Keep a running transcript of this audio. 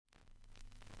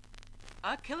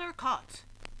A killer caught.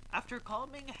 After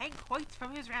calming Hank White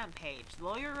from his rampage, the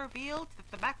lawyer revealed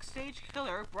that the backstage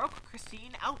killer broke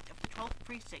Christine out of the 12th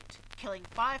precinct, killing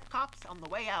 5 cops on the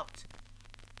way out.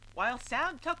 While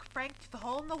Sam took Frank to the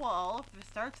hole in the wall for the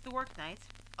start of the work night,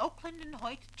 Oakland and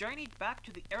Hoyt journeyed back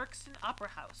to the Erickson Opera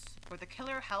House, where the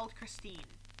killer held Christine.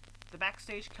 The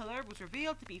backstage killer was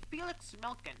revealed to be Felix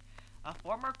Melkin, a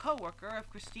former co-worker of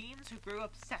Christine's who grew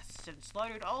obsessed and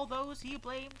slaughtered all those he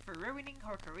blamed for ruining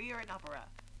her career in opera.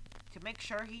 To make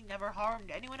sure he never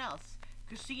harmed anyone else,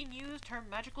 Christine used her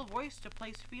magical voice to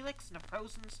place Felix in a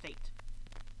frozen state.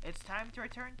 It's time to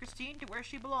return Christine to where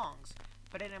she belongs,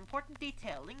 but an important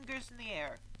detail lingers in the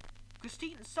air.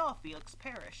 Christine saw Felix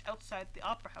perish outside the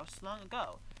opera house long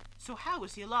ago, so how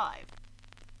is he alive?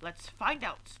 Let's find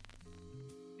out.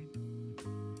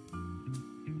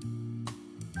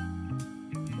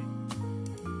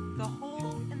 The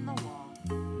hole in the wall.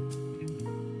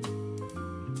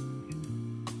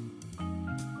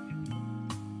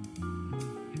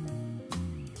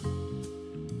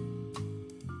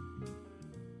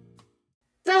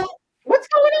 So, what's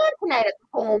going on tonight at the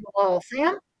hole in the wall,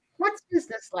 Sam? What's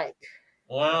business like?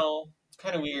 Well, it's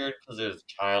kind of weird because there's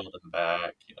a child in the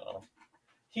back,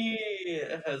 He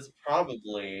has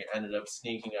probably ended up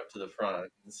sneaking up to the front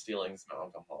and stealing some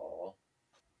alcohol.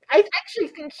 I actually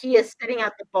think he is sitting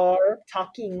at the bar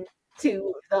talking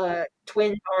to the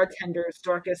twin bartenders,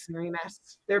 Dorcas and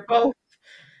Remus. They're both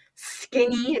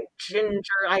skinny, ginger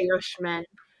Irishmen,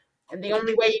 and the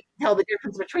only way you can tell the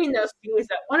difference between those two is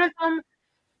that one of them,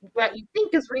 what you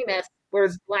think is Remus,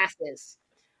 wears glasses.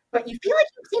 But you feel like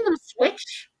you've seen them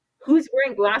switch who's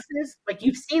wearing glasses. Like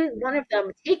you've seen one of them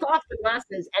take off the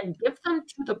glasses and give them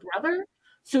to the brother,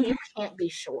 so you can't be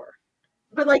sure.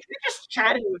 But like they're just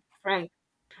chatting with Frank,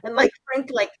 and like Frank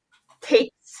like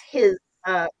takes his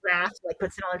glass, like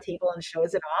puts it on the table and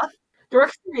shows it off.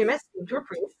 Dirks and Remus seem to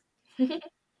approve.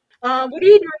 What are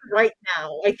you doing right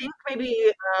now? I think maybe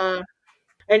an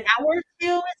hour or two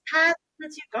has passed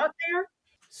since you got there.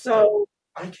 So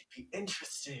I could be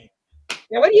interesting.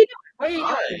 yeah, what are you doing? What are you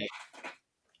doing?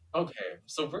 Okay,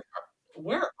 so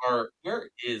where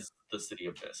is the city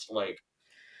of Mist? Like,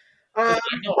 Um,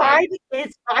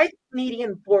 it's by the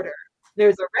Canadian border.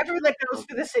 There's a river that goes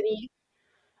through the city.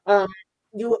 Um,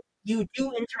 you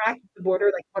do interact with the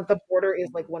border. Like, what the border is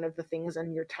like one of the things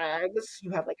in your tags.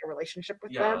 You have like a relationship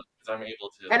with them. because I'm able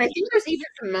to. And I think there's even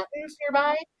some mountains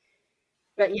nearby.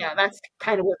 But yeah, that's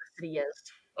kind of where the city is.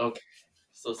 Okay,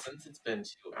 so since it's been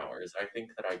 2 hours, I think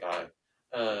that I got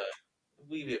a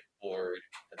wee bit bored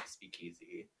at the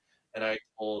speakeasy, and I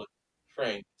told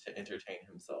Frank to entertain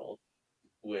himself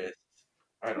with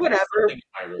I don't know, Whatever. something in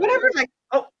my room. Whatever. Like,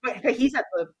 oh, but he's at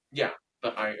the. Yeah,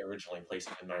 but I originally placed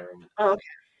him in my room. Oh, okay.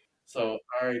 So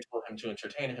I told him to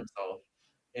entertain himself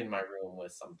in my room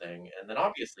with something, and then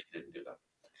obviously he didn't do that.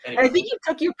 And I think you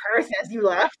took your purse as you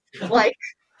left. Like,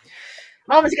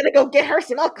 Mom was gonna go get her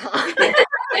some alcohol.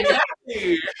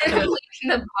 Exactly. Leaving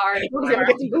the bar. We're gonna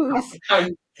get some booze.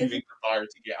 I'm leaving the bar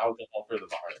to get alcohol for the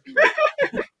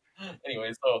bar.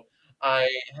 Anyway, so I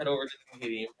head over to the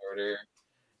Canadian border,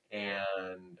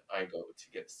 and I go to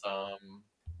get some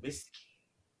whiskey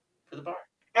for the bar.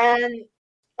 And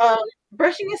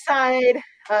brushing aside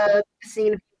the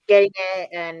scene of getting it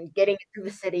and getting it through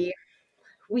the city,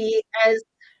 as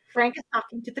Frank is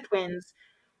talking to the twins,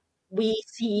 we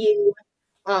see you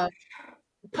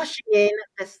pushing in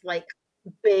this like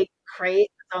big crate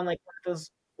on like one of those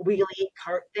wheelie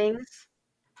cart things.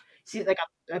 See like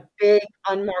a big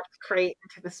unmarked crate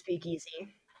into the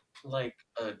speakeasy. Like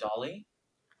a dolly?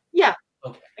 Yeah.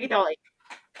 Okay. Like a dolly.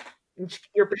 And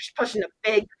you're just pushing a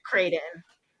big crate in.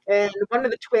 And one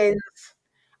of the twins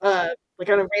like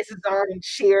kind of raises his arm and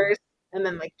cheers and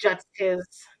then like juts his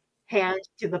hand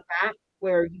to the back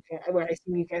where where I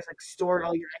assume you guys like store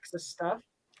all your excess stuff.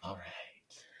 All right.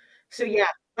 So yeah.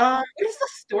 What does the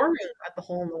storeroom at the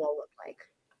hole in the wall look like?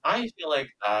 I feel like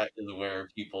that is where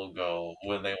people go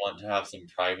when they want to have some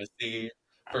privacy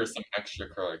for some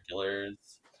extracurriculars.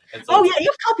 And so Oh yeah,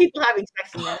 you tell people having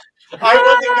sex in there. I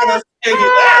wasn't gonna say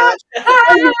that.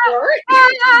 Oh, you weren't?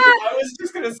 I was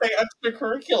just gonna say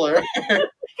extracurricular.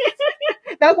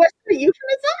 That wasn't a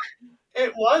euphemism?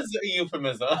 It was a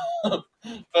euphemism,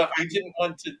 but I didn't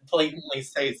want to blatantly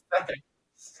say sex.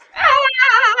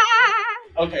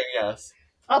 Okay, yes.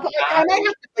 I might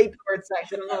have to bleep the word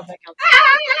sex. I don't know if that counts.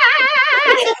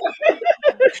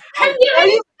 I'm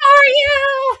doing it for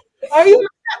you. Are you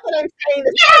upset that I'm saying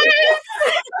this?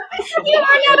 Yes. You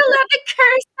are not allowed to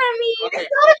curse at me. Okay.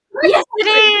 Yes, it Would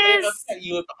it is. upset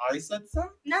you if I said sex?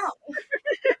 No.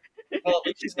 Well, at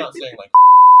least she's not saying like.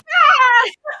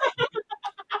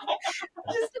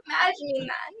 Just imagine mean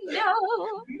that. No.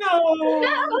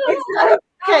 No. It's not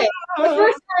okay. The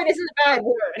first word isn't a bad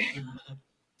word.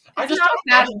 I It's just not don't a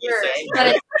bad imagine you word, saying but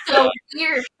it. it's so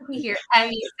weird to hear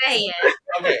Emmy say it.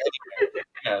 Okay, anyway,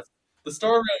 yes. The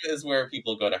storeroom is where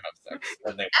people go to have sex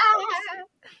when they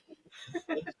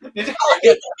Did you like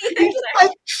it? You just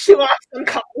like shoo off some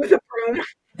couple with a broom.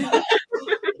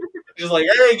 Just like,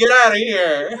 hey, get out of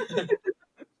here.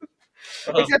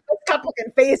 Except this couple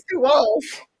can phase through walls.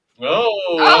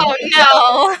 Oh,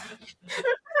 Oh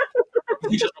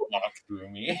you just walked through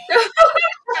me.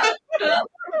 no.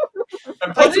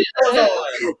 And put some clothes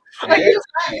on.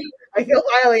 I feel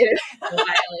violated.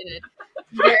 Violated.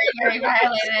 Very, very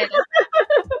violated.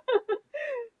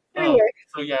 Anyway,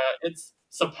 So yeah, it's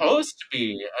supposed to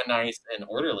be a nice and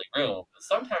orderly room, but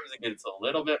sometimes it gets a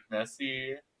little bit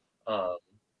messy. Um,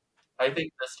 I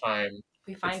think this time,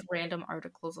 We find random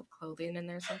articles of clothing in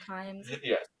there sometimes.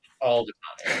 yes, all the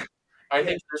time. I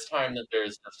think this time that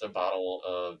there's just a bottle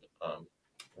of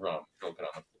rum broken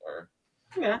on the floor.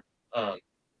 yeah.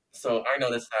 So I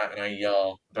notice that and I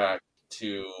yell back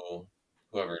to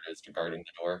whoever it is guarding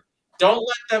the door. Don't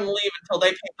let them leave until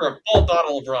they pay for a full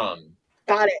bottle of rum.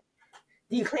 Got it.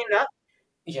 Do you clean it up?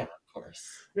 Yeah, of course.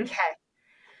 Okay.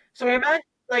 So I imagine,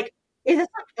 like, is this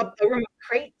like a room of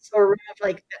crates or a room of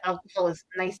like the alcohol is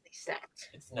nicely stacked?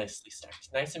 It's nicely stacked,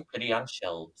 nice and pretty on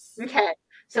shelves. Okay.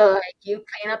 So like you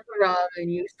clean up the rum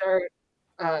and you start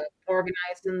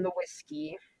organizing the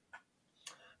whiskey.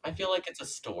 I feel like it's a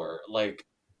store. Like,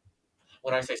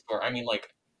 when I say store, I mean like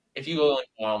if you go like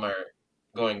Walmart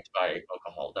going to buy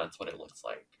alcohol, that's what it looks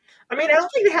like. I mean, I don't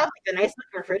think they have like the nice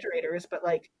looking refrigerators, but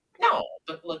like No,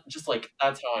 but look, just like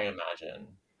that's how I imagine.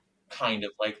 Kind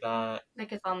of like that.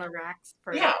 Like it's on the racks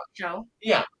for Yeah. show.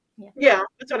 Yeah. yeah,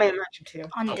 that's what I imagine too.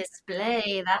 On Oh.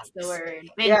 display, that's the word.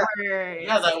 Big Yeah. word.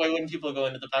 Yeah, that way when people go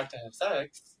into the back to have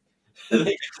sex, they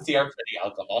get to see our pretty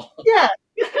alcohol. Yeah.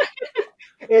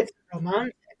 It's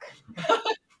romantic.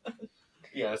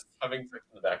 Yes, having sex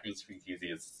in the back of a speakeasy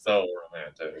is so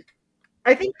romantic.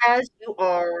 I think as you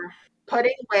are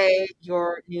putting away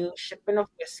your new shipment of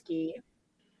whiskey,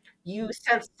 you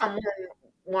sense someone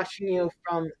watching you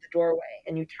from the doorway,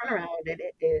 and you turn around, and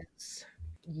it is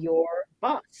your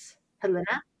boss,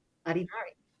 Helena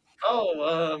Adimari.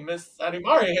 Oh, Miss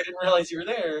Adimari, I didn't realize you were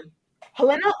there.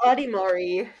 Helena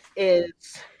Adimari is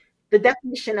the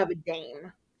definition of a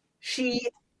dame. She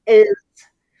is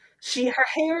her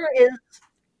hair is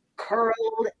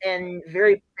curled and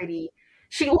very pretty.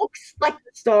 She looks like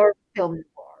the star of film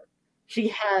noir. She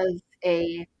has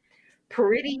a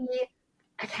pretty,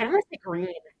 I kind of want to say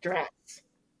green dress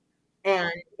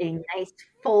and a nice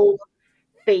full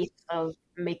face of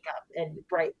makeup and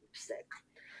bright lipstick.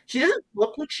 She doesn't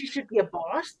look like she should be a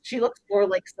boss. She looks more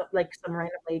like some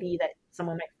random lady that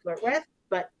someone might flirt with.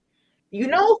 But you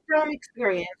know from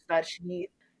experience that she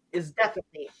is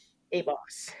definitely a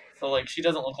boss. So, like, she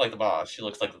doesn't look like the boss. She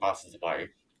looks like the boss's wife.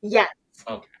 Yes.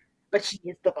 Okay. But she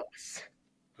is the boss.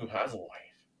 Who has a wife?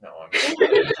 No, I'm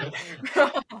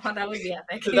Oh, that would be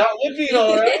epic. That would be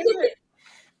alright.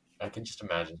 I can just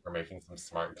imagine her making some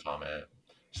smart comment.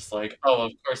 Just like, oh,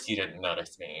 of course you didn't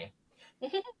notice me.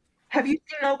 Have you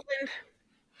seen Oakland?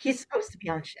 He's supposed to be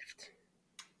on shift.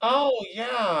 Oh,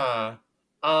 yeah.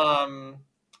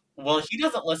 Well, he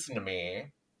doesn't listen to me.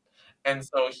 And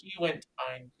so he went to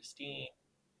find Christine.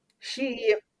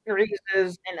 She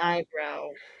raises an eyebrow.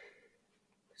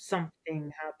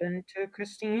 Something happened to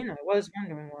Christine. I was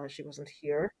wondering why she wasn't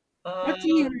here. What do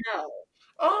you know?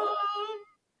 Um,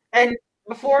 And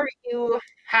before you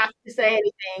have to say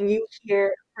anything, you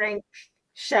hear Frank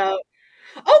shout,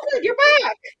 Oakland, you're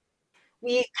back!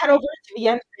 We cut over to the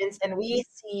entrance and we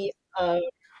see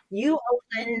you,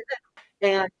 Oakland,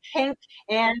 and Hank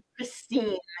and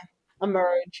Christine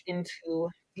emerge into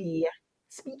the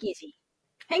speakeasy.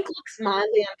 Hank looks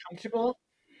mildly uncomfortable,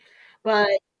 but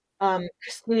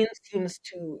Christine seems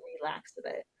to relax a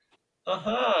bit.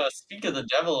 Speak of the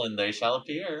devil and they shall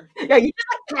appear. Yeah, you just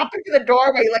like drop into the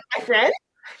doorway like my friend.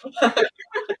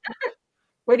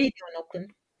 What are you doing,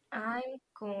 Oakland? I'm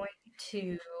going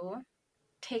to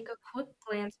take a quick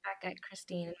glance back at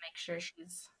Christine and make sure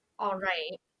she's all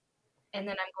right. And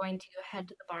then I'm going to head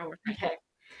to the bar with her. Okay.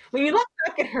 When you look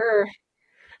back at her,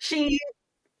 she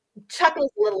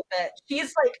chuckles a little bit.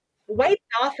 She's like wiped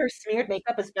off her smeared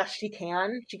makeup as best she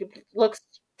can. She looks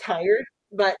tired,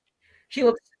 but she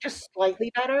looks just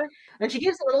slightly better. And she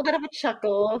gives a little bit of a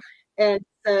chuckle and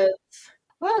says,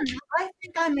 well, now I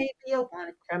think I may be a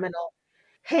wanted criminal.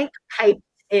 Hank pipes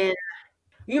in.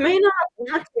 You may not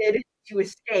have wanted to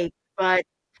escape, but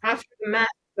after the mess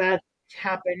that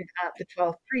happened at the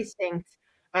 12th precinct,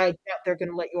 I doubt they're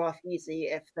going to let you off easy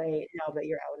if they know that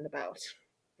you're out and about.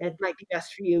 It might be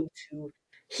best for you to.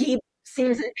 He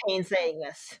seems in pain saying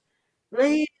this.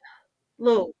 Lay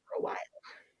low for a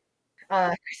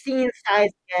while. Christine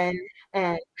sighs again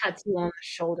and pats you on the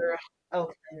shoulder.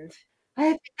 Oakland. I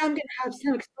think I'm going to have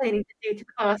some explaining to do to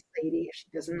the boss lady if she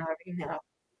doesn't already know.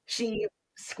 She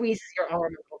squeezes your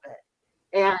arm a little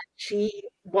bit, and she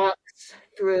walks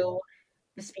through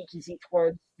the speakeasy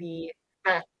towards the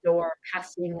back door,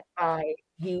 passing by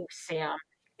you, Sam.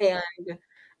 And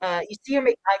you see her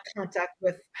make eye contact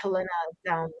with Helena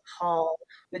down the hall.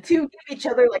 The two give each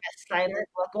other like a silent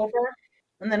look over,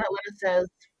 and then Helena says,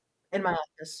 "In my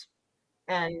office."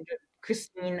 And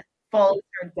Christine follows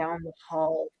her down the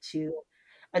hall to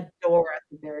a door at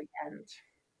the very end.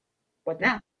 What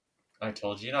now? I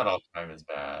told you not all crime is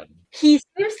bad. He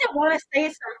seems to want to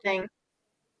say something,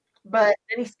 but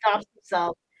then he stops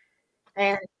himself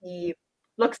and he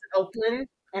looks at Oakland,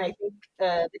 and I think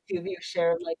the two of you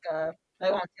share like a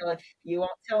I won't tell if you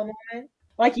won't tell moment.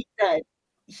 Like he said,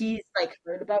 he's like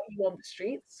heard about you on the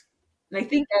streets, and I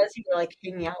think as you were like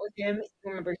hanging out with him, you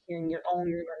remember hearing your own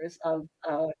rumors of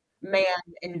a man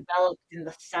enveloped in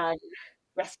the sun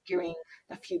rescuing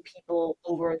a few people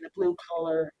over in the blue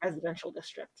collar residential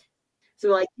district. So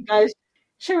like you guys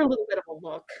share a little bit of a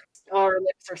look. Our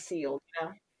lips are sealed, you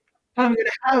know. I'm gonna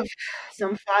have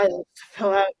some files to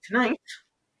fill out tonight,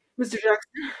 Mr.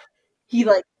 Jackson. He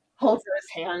like holds out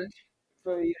his hand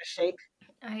for you to shake.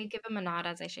 I give him a nod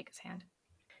as I shake his hand.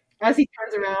 As he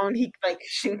turns around, he like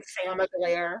shoots Sam a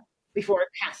glare before it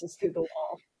passes through the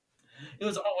wall. It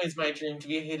was always my dream to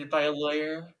be hated by a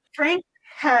lawyer. Frank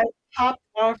had hopped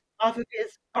off of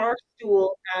his bar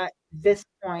stool at this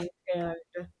point and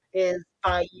is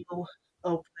by you,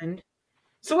 Oakland.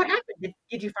 So what happened?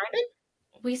 Did you find it?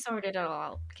 We sorted it all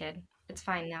out, kid. It's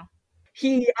fine now.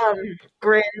 He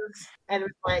grins and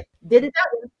was like, "Did it that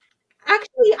one?"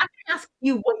 Actually, I'm gonna ask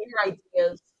you what your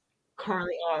ideas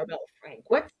currently are about Frank.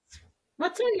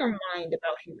 What's on your mind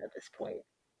about him at this point?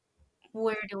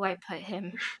 Where do I put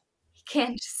him? He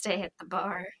can't just stay at the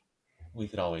bar. We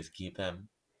could always keep him.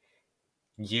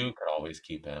 You could always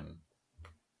keep him.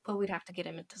 But we'd have to get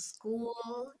him into school,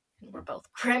 and we're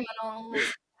both criminals.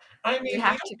 I We mean,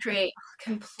 have to create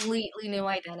completely new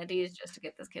identities just to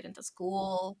get this kid into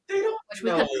school, they don't which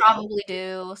we know. could probably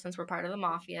do since we're part of the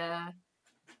mafia.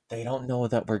 They don't know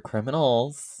that we're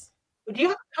criminals. Do you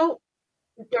have oh,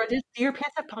 or do your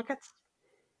pants have pockets?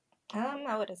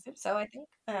 I would assume so. I think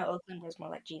Oakland wears more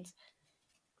like jeans.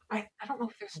 I don't know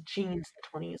if there's jeans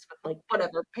in the 20s, but like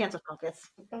whatever, pants have pockets.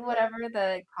 Whatever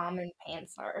the common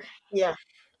pants are. Yeah.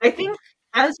 I think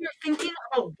as you're thinking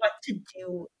about what to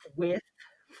do with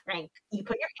Frank, you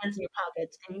put your hands in your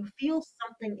pockets and you feel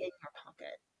something in your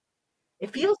pocket.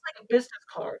 It feels like a business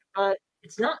card, but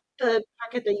it's not the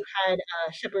pocket that you had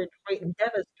Shepard, White, and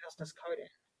Deva's business card in.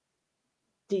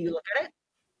 Do you look at it?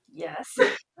 Yes.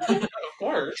 Of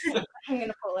course. I'm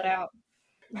gonna pull it out.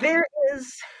 There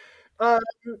is a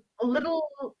little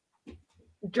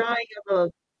drawing of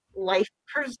a life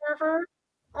preserver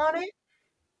on it,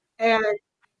 and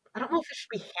I don't know if it should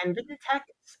be handwritten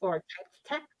text or typed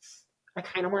text. I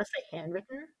kind of want to say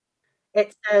handwritten.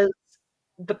 It says,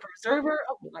 "The Preserver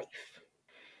of Life."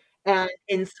 And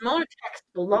in smaller text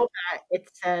below that, it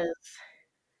says,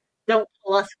 "Don't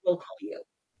pull us, we'll call you."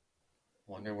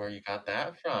 Wonder where you got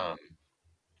that from.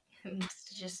 It must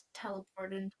have just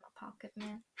teleported into my pocket,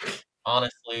 man.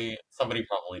 Honestly, somebody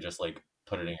probably just like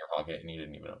put it in your pocket and you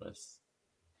didn't even notice.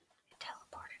 It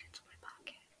teleported into my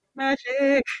pocket.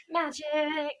 Magic!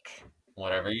 Magic!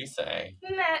 Whatever you say.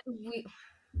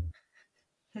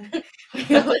 We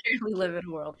literally live in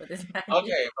a world where there's magic.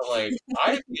 Okay, but like,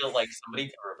 I feel like somebody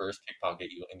could reverse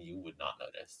pickpocket you and you would not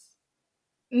notice.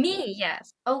 Me,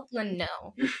 yes. Oakland,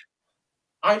 no.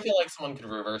 I feel like someone could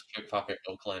reverse pickpocket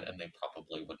Oakland and they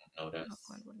probably wouldn't notice.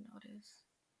 Oakland wouldn't notice.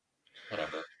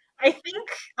 Whatever. I think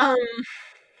as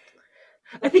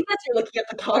you're looking at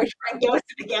the cards, Frank goes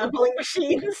to the gambling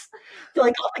machines to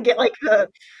like also get like the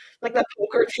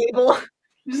poker table.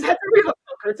 You just have to read a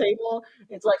poker table.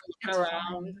 It's like looking It's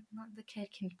around. fine. The kid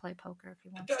can play poker if he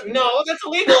wants to. No, that's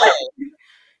illegal!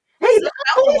 Hey, the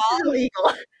police is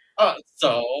illegal.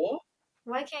 So?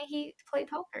 Why can't he play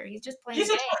poker? He's just playing He's,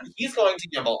 a a, game. he's going to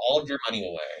gamble all of your money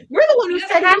away. You're the one who He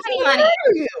said doesn't have he any was money. gonna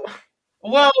murder you.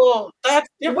 Well, that's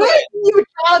different. Where do you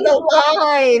draw the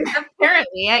line?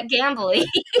 Apparently, at gambling.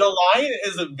 The line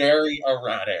is very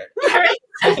erratic. Very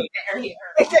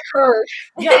It's a curve.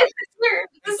 Yeah. It's weird.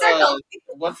 It's a circle.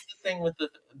 What's the thing with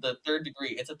the third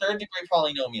degree? It's a third degree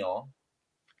polynomial.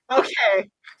 Okay.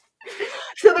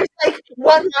 So there's like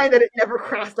one line that it never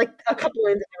crossed, like a couple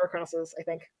lines it never crosses, I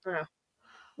think. I don't know.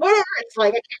 Whatever it's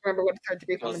like. I can't remember what third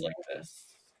degree It goes premonition like is. this.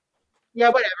 Yeah,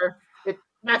 whatever.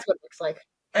 That's what it looks like.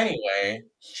 Anyway,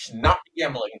 he should not be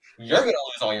gambling. You're gonna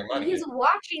lose all your money. He's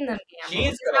watching them gamble.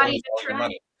 He's not gonna lose even all your trying.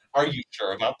 money. Are you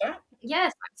sure about that?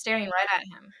 Yes, I'm staring right at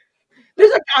him.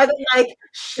 There's a guy that like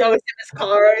shows him his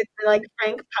cards, and like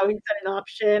Frank points at an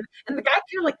option, and the guy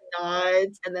kind of like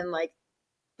nods, and then like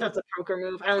does a poker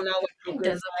move. I don't know what poker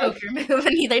Does is a like. poker move,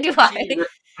 and neither do I.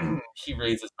 He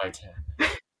raises by 10.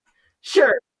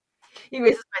 Sure, he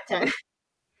raises by 10,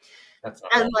 That's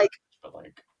not and all like but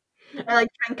like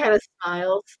Frank kind of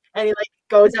smiles, and he like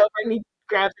goes over and he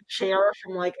grabs a chair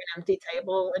from like an empty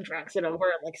table and drags it over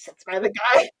and like sits by the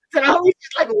guy. So now he's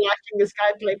just like watching this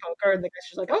guy play poker, and the guy's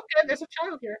just like, "Okay, there's a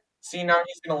child here." see, now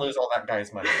he's gonna lose all that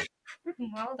guy's money.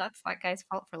 Well, that's that guy's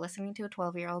fault for listening to a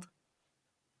 12-year-old.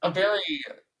 A very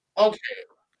okay.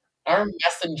 Our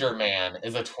messenger man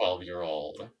is a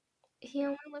 12-year-old. He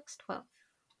only looks 12.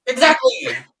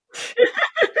 Exactly.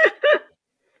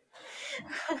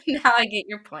 Now I get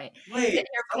your point. Wait, Get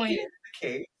your point. the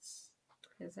case?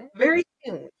 Is it? Very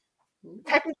soon.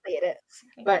 Technically, it is,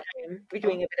 but we're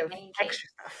doing a bit of Main extra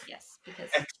stuff. Yes, because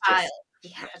Extra child. We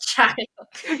have a child.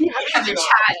 You We have a You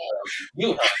child. have a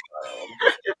child.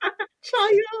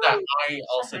 Child. That I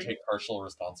also take partial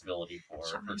responsibility for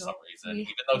some reason,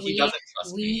 even though he doesn't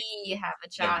trust me. We have a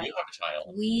No, child. you have a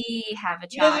child. We have a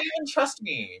He doesn't child. even trust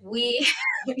me. We.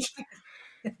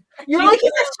 You're like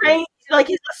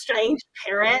he's a strange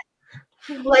parent.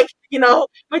 Like, you know,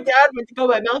 my dad went to go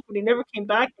buy milk, but he never came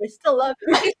back. But I still love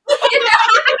him. I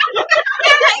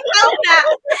know that.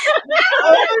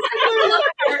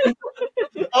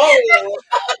 Oh,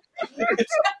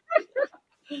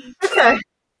 Okay.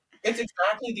 it's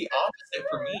exactly the opposite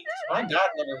for me. My dad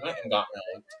never went and got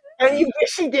milk. And you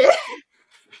wish he did.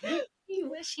 You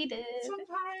wish he did. Sometimes.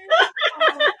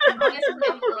 Honestly,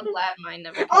 I'm a little glad mine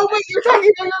never. Oh wait, you're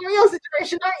talking about your real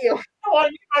situation, aren't you? No, I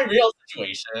mean my real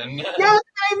situation. Yeah, that's what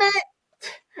I meant.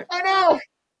 I know.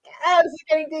 Ah, this is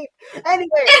getting deep.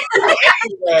 Anyway,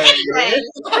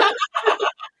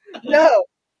 no.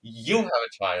 You have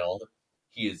a child.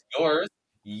 He is yours.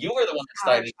 You are the one who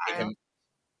decided to take him.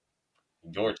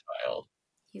 Your child.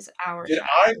 He's our Did child.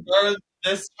 I birth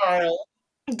this child?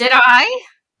 Did I?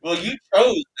 Well, you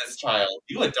chose this child.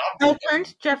 You adopted No him.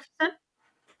 offense, Jefferson.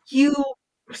 You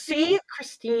see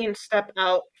Christine step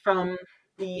out from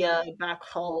the back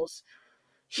halls.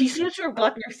 She seems to have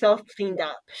gotten herself cleaned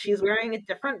up. She's wearing a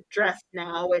different dress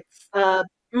now. It's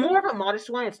more of a modest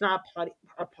one. It's not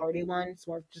a party one. It's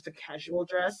more of just a casual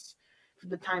dress for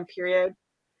the time period.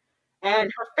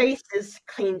 And her face is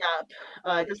cleaned up.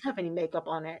 It doesn't have any makeup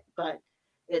on it, but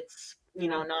it's,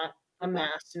 not a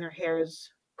mess, and her hair is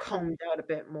combed out a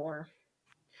bit more.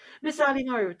 Miss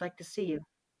Audinori would like to see you.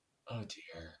 Oh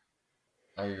dear.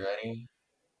 Are you ready?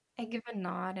 I give a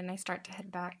nod and I start to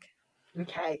head back.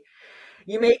 Okay.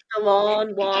 You make the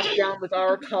long walk down the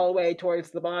dark hallway towards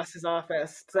the boss's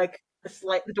office. It's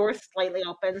like the door slightly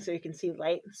open so you can see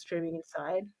light streaming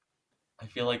inside. I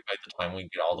feel like by the time we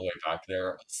get all the way back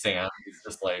there, Sam is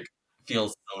just like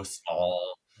feels so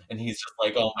small, and he's just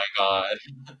like, "Oh my god."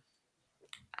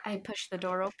 I push the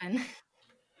door open.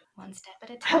 One step at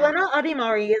a time. Helena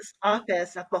Adimari's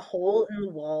office at the hole in the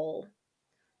wall.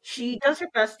 She does her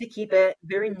best to keep it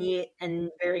very neat and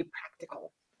very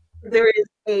practical. There is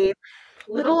a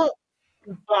little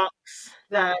box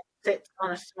that sits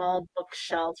on a small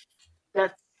bookshelf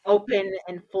that's open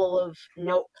and full of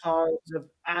note cards of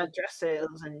addresses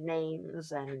and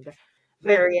names and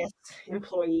various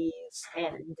employees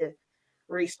and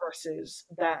resources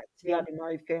that the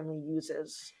Adimari family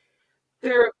uses.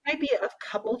 There might be a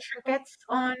couple trinkets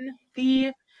on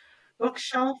the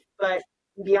bookshelf, but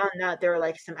beyond that, there are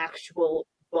like some actual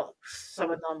books.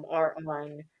 Some of them are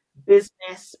on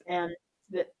business,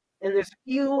 the, and there's a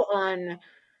few on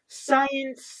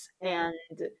science and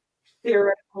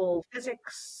theoretical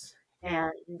physics.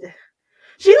 And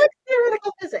she likes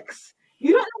theoretical physics.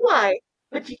 You don't know why,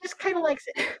 but she just kind of likes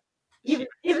it. Even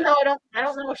though I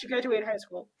don't know if she graduated high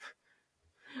school.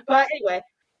 But anyway,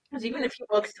 there's even a few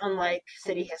books on like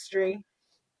city history.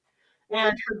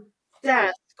 And her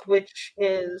desk, which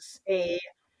is a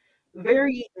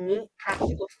very neat,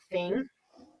 practical thing.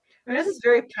 And this is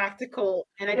very practical,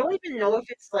 and I don't even know if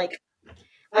it's like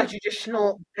a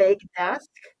traditional big desk.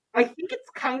 I think it's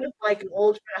kind of like an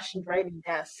old-fashioned writing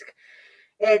desk.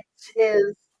 It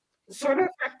is sort of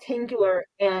rectangular,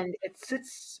 and it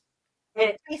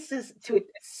faces to its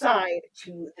side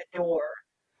to the door.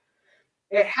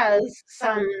 It has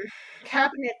some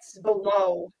cabinets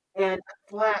below and a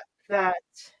flap that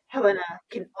Helena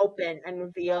can open and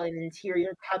reveal an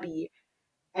interior cubby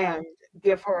and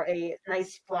give her a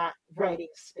nice flat writing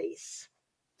space.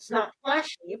 It's not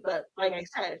flashy, but like I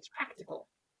said, it's practical.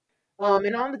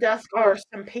 And on the desk are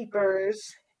some papers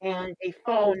and a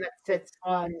phone that sits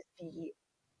on the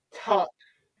top.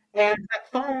 And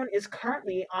that phone is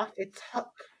currently off its hook.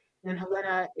 And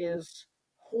Helena is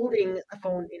holding the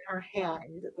phone in her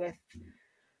hand with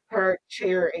her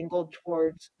chair angled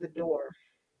towards the door.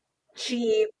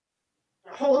 She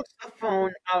holds the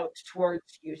phone out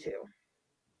towards you two.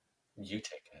 You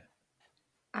take it.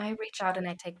 I reach out and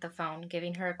I take the phone,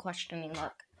 giving her a questioning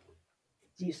look.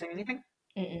 Do you say anything?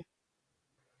 Mm-mm.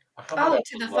 How Oh, about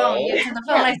to the hello? phone. Yeah, to the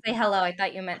phone I say hello. I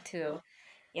thought you meant to.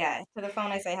 Yeah, to the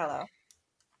phone I say hello.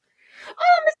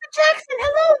 Oh, Mr. Jackson,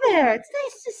 hello there. It's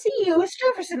nice to see you. Is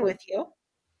Jefferson with you?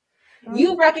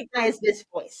 You recognize this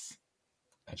voice.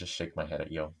 I just shake my head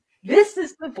at you. This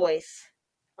is the voice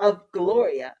of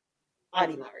Gloria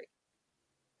Adimari,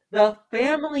 the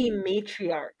family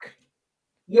matriarch,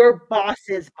 your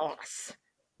boss's boss.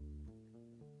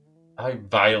 I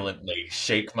violently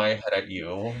shake my head at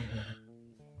you.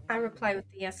 I reply with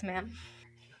the yes, ma'am.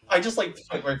 I just like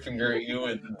point my finger at you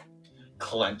and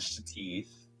clenched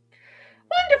teeth.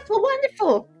 Wonderful,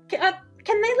 wonderful.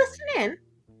 Can they listen in?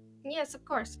 Yes, of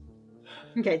course.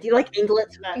 Okay, do you like angle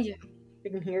it so that Yeah. they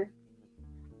can hear?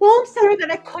 Well, I'm sorry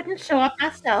that I couldn't show up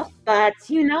myself, but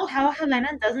you know how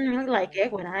Helena doesn't really like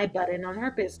it when I butt in on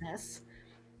her business.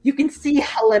 You can see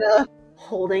Helena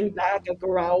holding back a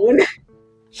groan.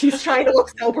 She's trying to look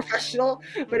so professional,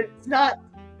 but it's not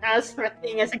as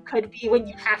threatening as it could be when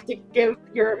you have to give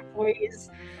your employees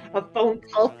a phone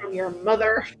call from your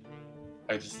mother.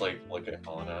 I just like look at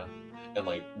Helena and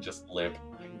like just lip.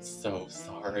 I'm so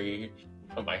sorry.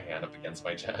 Put my hand up against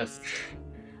my chest.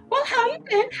 Well, how you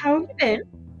been? How have you been?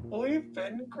 We've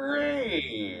been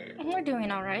great. We're doing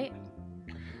all right.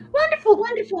 Wonderful,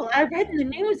 wonderful. I read in the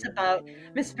news about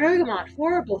Miss Bergamot.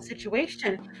 Horrible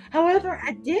situation. However,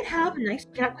 I did have a nice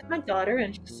chat with my daughter,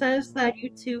 and she says that you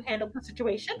two handled the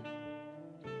situation.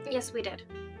 Yes, we did.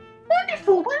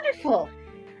 Wonderful, wonderful.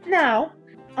 Now,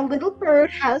 a little bird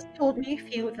has told me a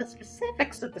few of the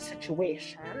specifics of the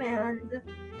situation, and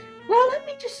well, let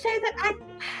me just say that I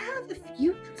have a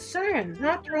few concerns.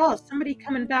 After all, somebody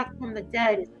coming back from the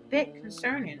dead is a bit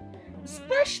concerning.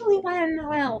 Especially when,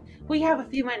 well, we have a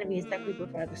few enemies that we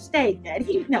would rather stay dead.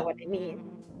 You know what I mean.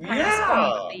 I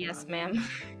respond with Yeah. the yes, ma'am.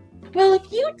 Well,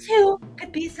 if you two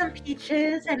could be some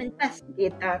peaches and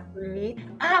investigate that for me,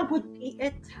 I would be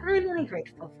eternally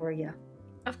grateful for you.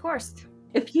 Of course.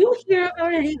 If you hear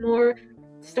about any more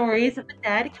stories of the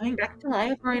dead coming back to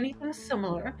life or anything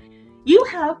similar, you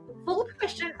have full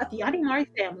permission of the Adimari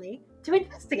family to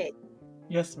investigate.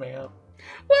 Yes, ma'am.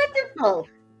 Wonderful!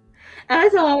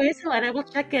 As always, Helena will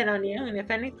check in on you, and if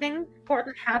anything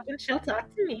important happens, she'll talk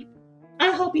to me.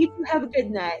 I hope you two have a good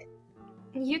night.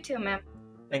 You too, ma'am.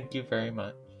 Thank you very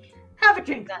much. Have a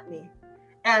drink on me.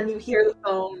 And you hear the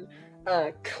phone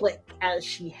click as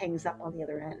she hangs up on the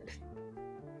other end.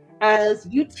 As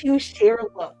you two share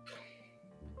a look,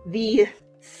 the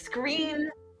screen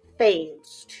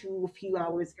fades to a few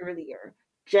hours earlier,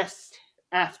 just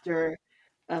after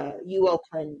you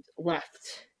Oakland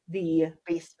left the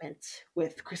basement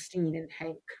with Christine and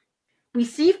Hank. We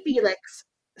see Felix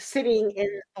sitting in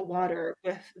the water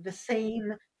with the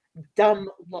same dumb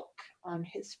look on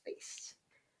his face.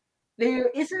 There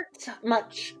isn't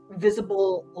much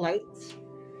visible light,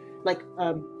 like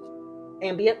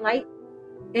ambient light,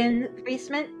 in the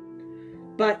basement,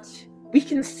 but we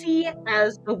can see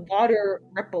as the water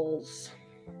ripples.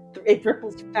 It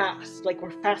ripples fast, like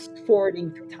we're fast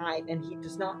forwarding through time, and he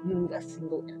does not move a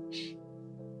single inch.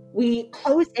 We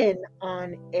close in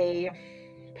on a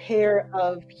pair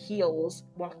of heels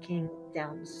walking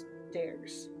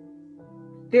downstairs.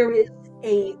 There is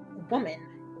a woman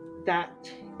that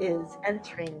is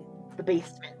entering the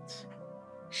basement.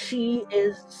 She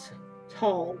is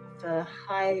tall, with a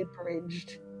high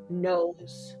bridged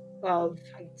nose of,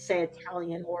 I'd say,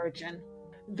 Italian origin.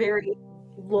 Very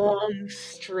long,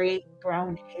 straight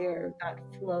brown hair that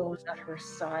flows at her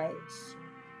sides.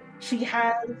 She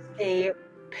has a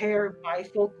pair of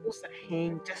bifocals that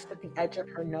hang just at the edge of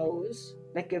her nose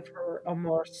that give her a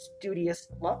more studious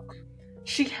look.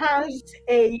 She has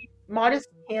a modest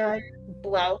tan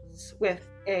blouse with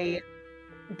a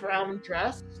brown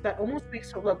dress that almost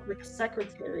makes her look like a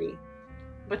secretary,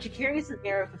 but she carries an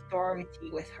air of authority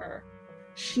with her.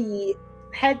 She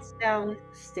heads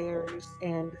downstairs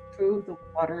and through the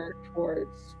water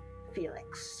towards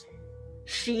Felix.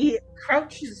 She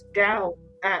crouches down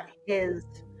at his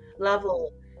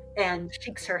level and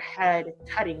shakes her head,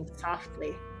 tutting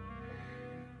softly.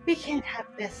 We can't have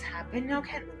this happen, now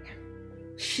can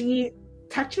we? She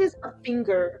touches a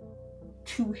finger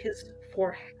to his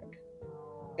forehead,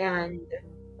 and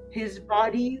his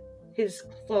body, his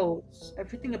clothes,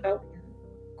 everything about him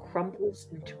crumbles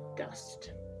into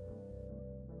dust.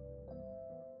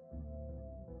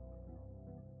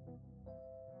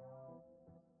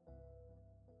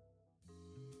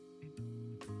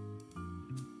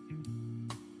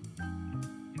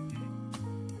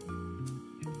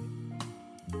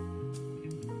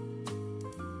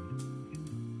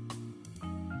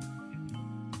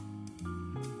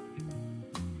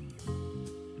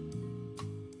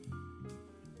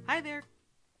 Hi there.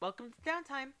 Welcome to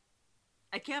Downtime.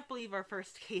 I can't believe our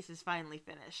first case is finally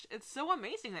finished. It's so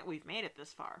amazing that we've made it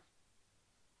this far.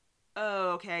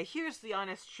 Okay, here's the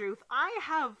honest truth. I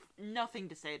have nothing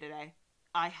to say today.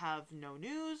 I have no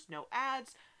news, no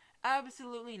ads,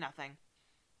 absolutely nothing.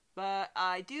 But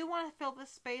I do want to fill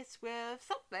this space with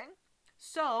something.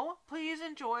 So, please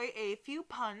enjoy a few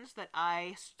puns that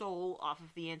I stole off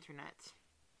of the internet.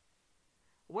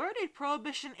 Where did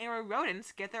Prohibition-era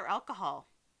rodents get their alcohol?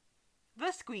 The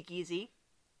squeakeasy.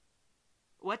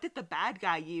 What did the bad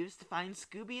guy use to find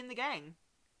Scooby and the gang?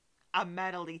 A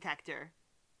metal detector.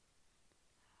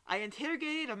 I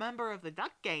interrogated a member of the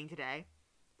Duck Gang today.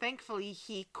 Thankfully,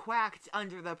 he quacked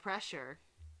under the pressure.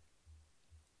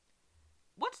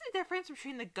 What's the difference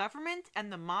between the government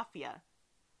and the mafia?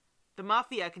 The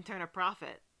mafia can turn a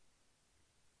profit.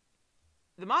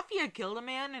 The mafia killed a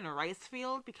man in a rice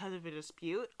field because of a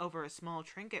dispute over a small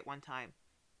trinket one time.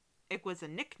 It was a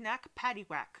knick-knack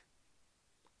paddywhack.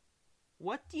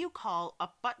 What do you call a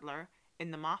butler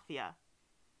in the mafia?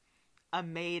 A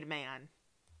made man.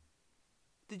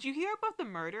 Did you hear about the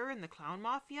murder in the clown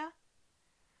mafia?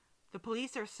 The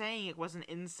police are saying it was an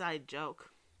inside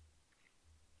joke.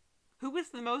 Who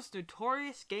was the most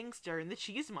notorious gangster in the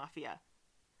cheese mafia?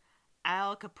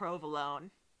 Al Caprovolone.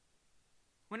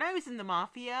 When I was in the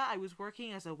mafia, I was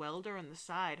working as a welder on the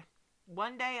side.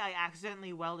 One day, I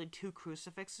accidentally welded 2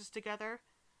 crucifixes together.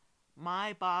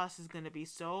 My boss is gonna be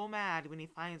so mad when he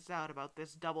finds out about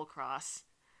this double cross.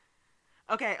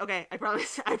 Okay, I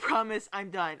promise I'm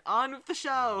done. On with the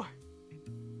show!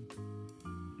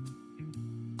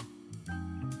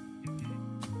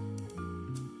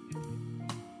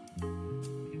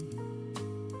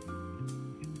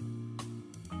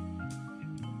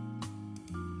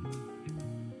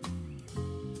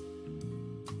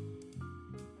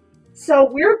 So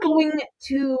we're going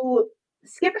to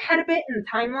skip ahead a bit in the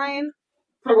timeline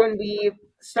for when we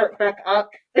start back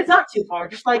up. It's not too far,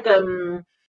 just like 3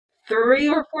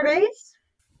 or 4 days.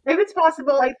 If it's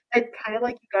possible, I'd kind of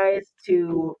like you guys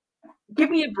to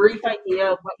give me a brief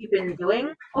idea of what you've been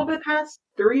doing over the past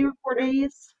 3 or 4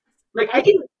 days. Like, I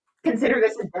can consider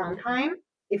this a downtime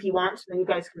if you want, so then you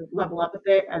guys can level up a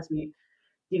bit as we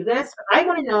do this. But I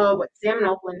want to know what Sam and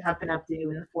Oakland have been up to in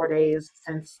the 4 days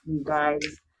since you guys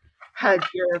had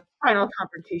your final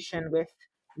confrontation with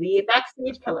the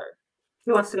backstage killer.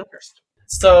 Who wants to go first?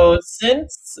 So,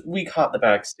 since we caught the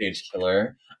backstage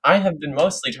killer, I have been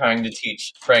mostly trying to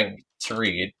teach Frank to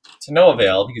read, to no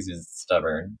avail because he's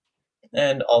stubborn,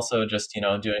 and also just,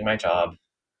 doing my job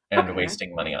and Okay.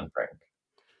 wasting money on Frank.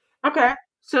 Okay,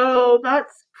 so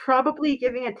that's probably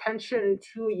giving attention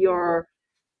to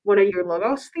one of your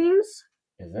Logos themes.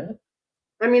 Is it?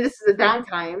 I mean, this is a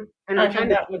downtime, and I'm trying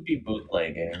to. that would be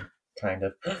bootlegging, kind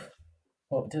of.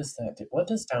 What does that do? What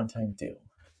does downtime do?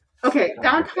 Okay,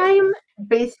 downtime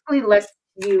basically lets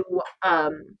you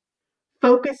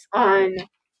focus on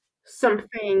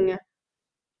something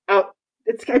out.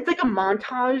 It's like a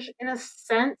montage in a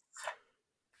sense.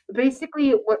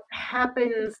 Basically, what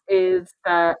happens is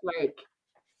that like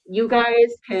you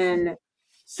guys can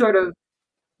sort of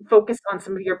focus on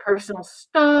some of your personal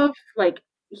stuff, like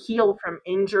heal from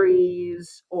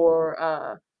injuries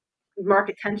or mark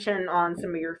attention on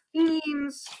some of your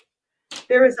themes.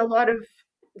 There is a lot of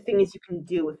things you can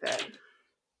do with it.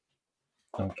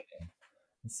 Okay.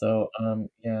 So,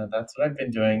 yeah, that's what I've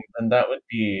been doing. And that would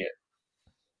be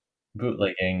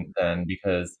bootlegging then,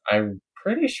 because I'm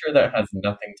pretty sure that has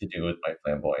nothing to do with my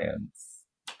flamboyance.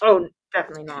 Oh,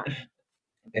 definitely not.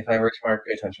 If I were to mark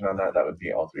attention on that, that would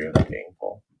be all 3 of them being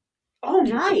full. Oh,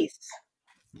 nice.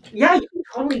 Yeah, you can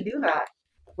totally do that.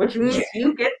 Which means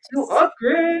you get to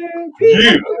upgrade.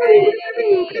 Yeah.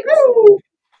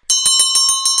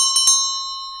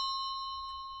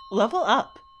 Level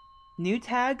up. New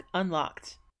tag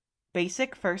unlocked.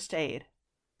 Basic first aid.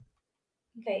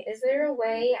 Okay, is there a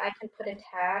way I can put a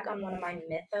tag on one of my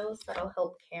mythos that'll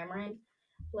help Cameron?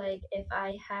 Like if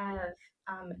I have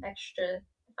if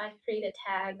I create a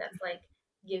tag that's like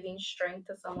giving strength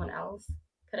to someone else,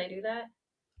 could I do that?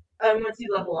 Once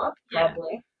you level up, Yeah.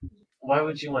 probably. Why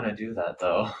would you want to do that,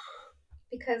 though?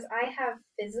 Because I have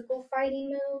physical fighting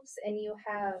moves and you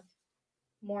have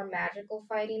more magical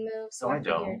fighting moves. So No, I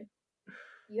figured don't.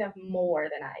 you have more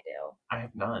than I do. I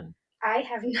have none. I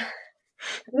have not.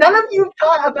 None of you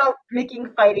thought about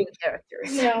making fighting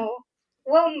characters. No.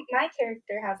 Well, my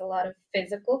character has a lot of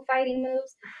physical fighting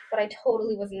moves, but I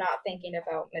totally was not thinking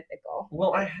about mythical.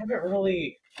 Well, I haven't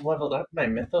really leveled up my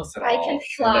mythos at all. I can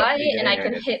fly and I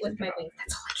can didn't hit with think my about wings. it.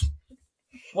 That's all I can.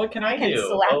 What can I I can do?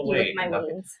 slap Oh, you with wait, my nothing.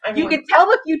 wings. I'm You like- can tell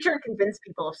the future and convince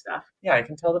people of stuff. Yeah, I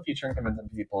can tell the future and convince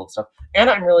people of stuff. And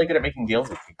I'm really good at making deals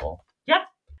with people.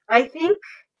 I think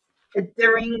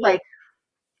during like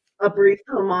a brief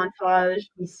little montage,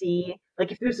 we see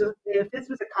like if this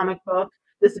was a comic book,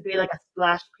 this would be like a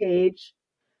splash page.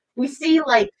 We see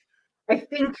like I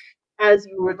think as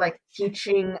you were like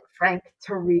teaching Frank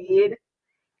to read,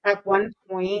 at one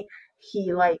point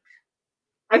he like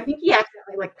I think he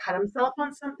accidentally like cut himself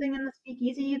on something in the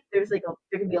speakeasy. There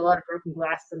can be a lot of broken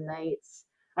glass some nights.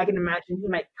 I can imagine he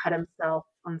might cut himself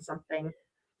on something.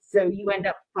 So you end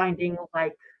up finding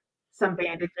like some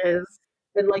bandages.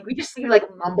 And like we just see like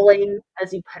mumbling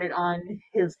as you put it on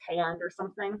his hand or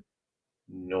something.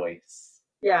 Nice.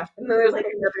 Yeah. And then there's like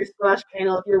another splash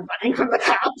panel if you're running from the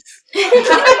cops.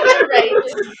 Right.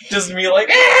 Just me like,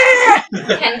 ah!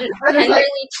 Tenderly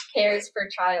cares for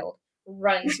child.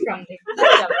 Runs from the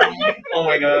government. Oh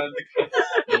my god.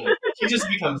 He just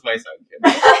becomes my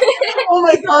sidekick. Oh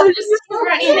my god, Just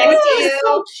running next to you.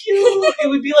 so cute. It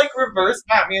would be like reverse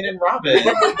Batman and Robin.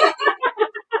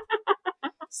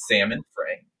 Sam and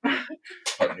Frank.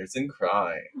 Partners in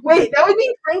crime. Wait, that would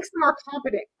mean Frank's the more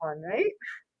competent one, right?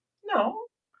 No.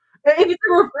 If it's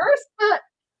a reverse,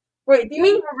 wait, do you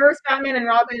mean reverse Batman and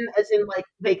Robin as in like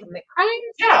they commit crimes?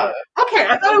 Yeah. Okay,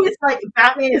 I thought it was like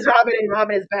Batman is Robin and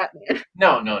Robin is Batman.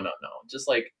 No. Just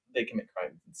like they commit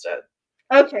crimes instead.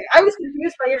 Okay, I was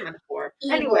confused by your metaphor.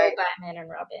 Evil Anyway, Batman and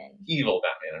Robin. Evil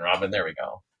Batman and Robin. There we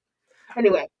go.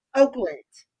 anyway, Oakland.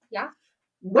 Yeah?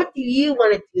 What do you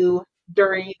want to do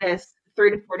during this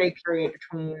 3 to 4 day period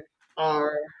between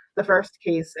the first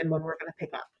case and when we're going to pick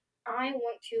up? I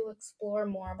want to explore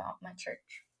more about my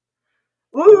church.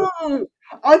 Ooh,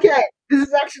 okay, this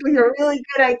is actually a really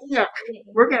good idea.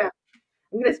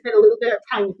 I'm gonna spend a little bit of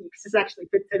time with you because this actually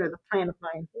fits in with a plan of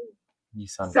mine. You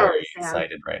sound Sorry, very Sam.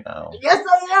 excited right now. Yes,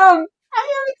 I am.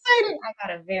 I am excited. I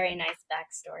got a very nice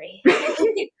backstory.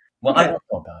 Well, I don't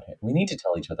know about it. We need to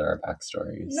tell each other our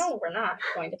backstories. No, we're not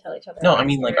going to tell each other. No, our I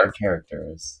mean like backstories. our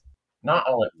characters. Not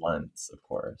all at once, of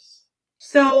course.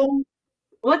 So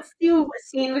let's do a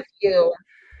scene with you.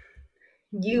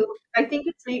 I think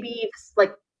it's maybe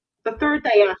like the third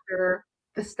day after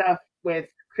the stuff with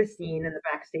Christine and the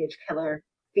backstage killer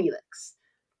Felix.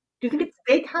 Do you think it's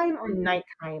daytime or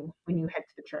nighttime when you head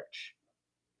to the church?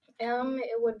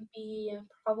 It would be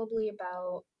probably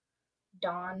about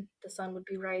dawn. The sun would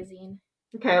be rising.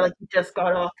 Okay, like you just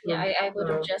got off. Yeah, of, I would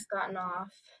have uh, just gotten off,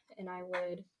 and I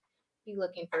would be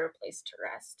looking for a place to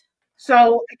rest. So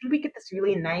I think we get this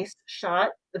really nice shot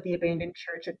of the abandoned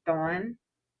church at dawn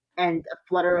and a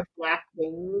flutter of black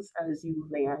wings as you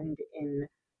land in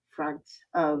front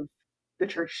of the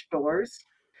church doors.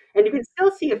 And you can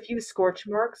still see a few scorch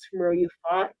marks from where you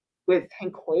fought with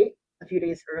Hank Hoyt a few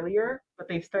days earlier, but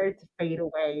they've started to fade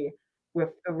away with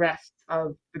the rest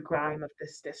of the grime of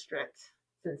this district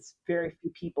since very few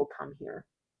people come here.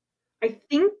 I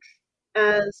think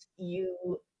as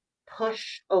you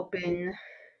push open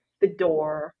the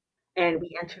door and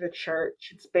we enter the church,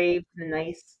 it's bathed in a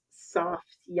nice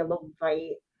soft yellow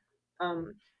light.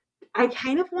 I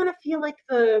kind of want to feel like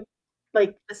the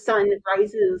sun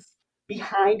rises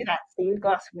behind that stained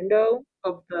glass window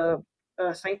of the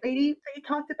Saint Lady that you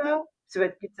talked about, so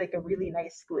it gets like a really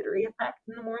nice glittery effect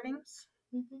in the mornings.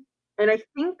 Mm-hmm. And I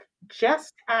think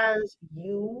just as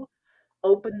you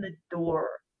open the door,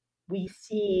 we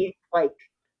see like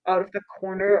out of the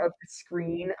corner of the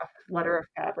screen a flutter of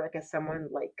fabric as someone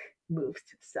like moves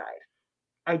to the side.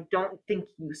 I don't think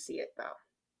you see it though.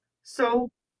 So,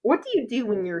 what do you do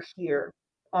when you're here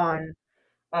on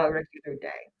a regular day?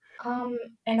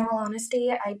 In all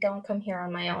honesty, I don't come here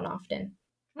on my own often.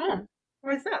 Oh,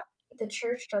 why is that? The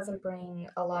church doesn't bring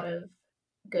a lot of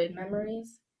good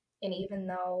memories, and even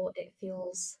though it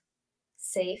feels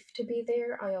safe to be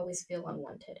there, I always feel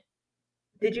unwanted.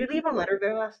 Did you leave a letter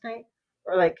there last night?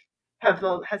 Or like, has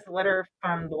the letter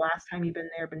from the last time you've been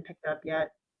there been picked up yet?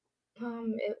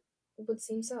 It would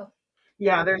seem so.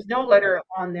 Yeah, there's no letter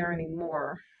on there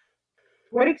anymore.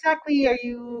 What exactly are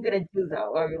you gonna do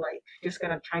though? Are you like just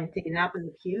gonna try and take a nap in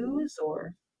the pews,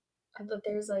 or? But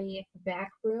there's a back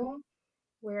room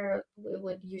where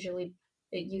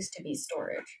it used to be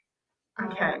storage.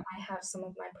 Okay. I have some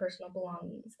of my personal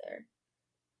belongings there.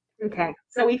 Okay.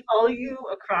 So we follow you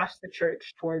across the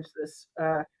church towards this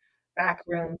back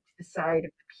room to the side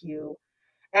of the pew.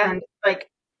 And like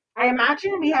I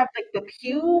imagine we have like the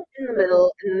pew in the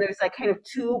middle, and then there's like kind of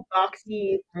two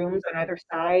boxy rooms on either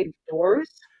side of doors.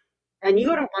 And you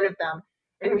go to one of them,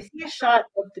 and we see a shot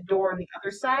of the door on the other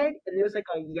side, and there's like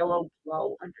a yellow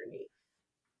glow underneath.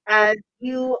 As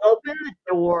you open the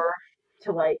door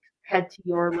to like head to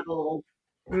your little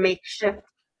makeshift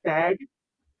bed,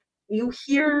 you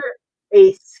hear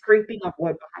a scraping of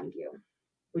wood behind you.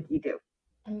 What do you do?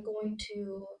 I'm going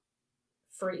to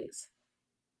freeze.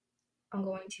 I'm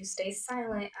going to stay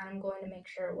silent and I'm going to make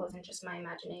sure it wasn't just my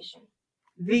imagination.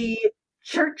 The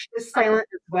church is silent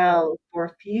as well for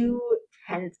a few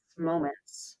tense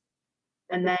moments.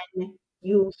 And then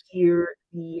you hear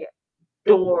the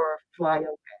door fly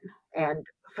open and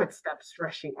footsteps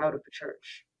rushing out of the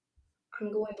church.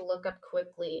 I'm going to look up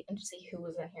quickly and see who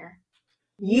was in here.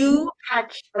 You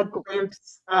catch a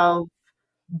glimpse of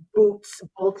boots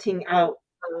bolting out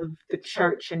of the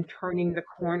church and turning the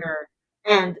corner.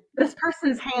 And this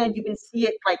person's hand, you can see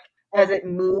it like as it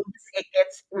moves, it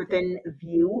gets within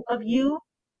view of you.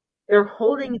 They're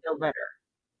holding the letter.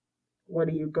 What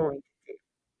are you going to do?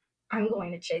 I'm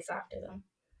going to chase after them.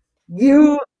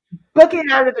 You book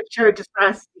it out of the church as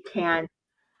fast as you can.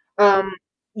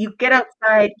 You get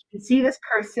outside, you can see this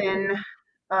person.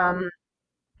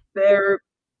 They're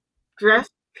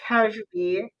dressed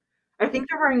casually. I think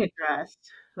they're wearing a dress,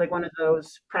 like one of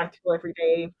those practical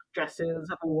everyday dresses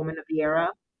of a woman of the era.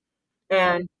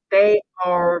 And they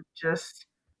are just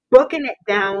booking it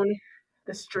down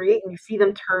the street, and you see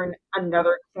them turn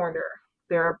another corner.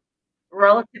 They're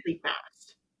relatively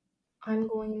fast. I'm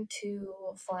going to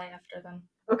fly after them.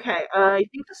 Okay, I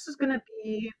think this is gonna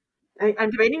be. I'm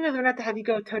debating whether or not to have you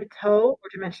go toe to toe or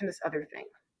to mention this other thing.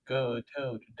 Go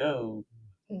toe to toe.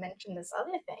 Mention this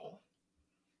other thing.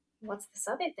 What's this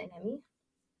other thing, Emmy?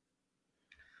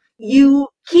 You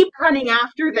keep running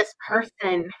after this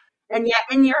person, and yet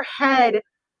in your head,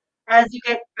 as you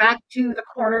get back to the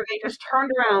corner they just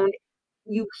turned around,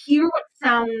 you hear what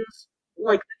sounds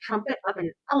like the trumpet of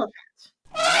an elephant.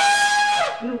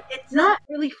 It's not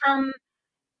really from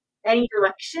any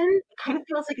direction. It kind of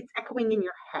feels like it's echoing in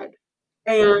your head.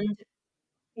 And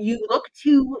you look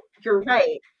to your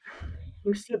right,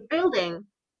 you see a building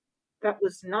that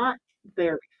was not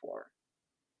there before.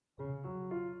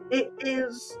 It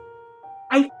is,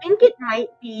 I think it might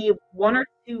be one or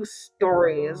two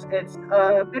stories. It's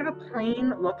a bit of a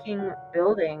plain looking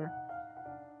building,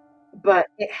 but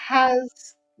this it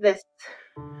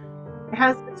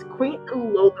has this quaint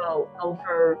little logo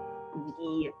over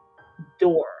the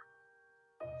door,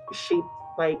 shaped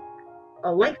like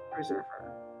a life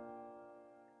preserver.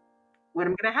 What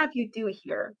I'm gonna have you do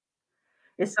here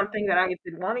is something that I've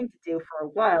been wanting to do for a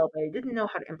while, but I didn't know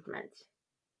how to implement.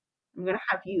 I'm gonna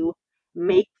have you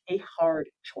make a hard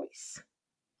choice.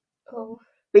 Oh,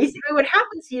 Basically, what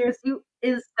happens here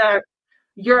is that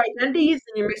your identities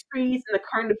and your mysteries and the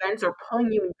current events are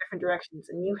pulling you in different directions,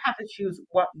 and you have to choose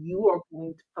what you are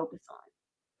going to focus on.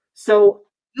 So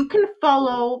you can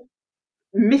follow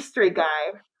Mystery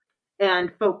Guy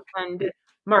and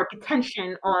mark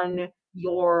attention on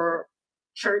your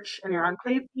church and your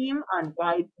enclave theme on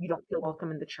why you don't feel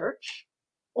welcome in the church,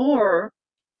 or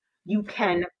you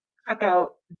can check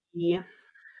out the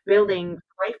building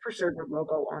life preserver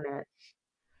logo on it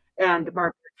and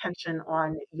mark attention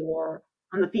on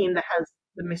the theme that has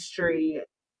the mystery.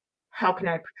 How can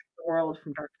I protect the world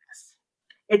from darkness?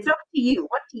 It's up to you.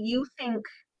 What do you think?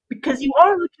 Because you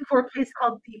are looking for a place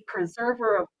called the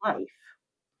Preserver of Life.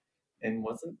 And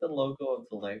wasn't the logo of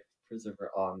the life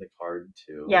preserver on the card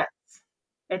too? Yes,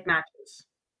 it matches.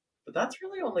 But that's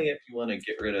really only if you want to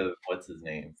get rid of what's his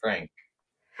name, Frank.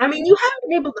 I mean, you haven't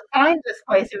been able to find this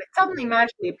place, and it suddenly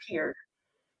magically appeared.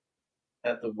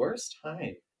 At the worst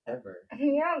time ever.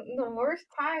 yeah, the worst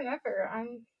time ever.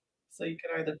 So you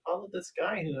can either follow this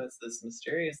guy who has this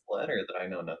mysterious letter that I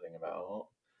know nothing about,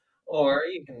 or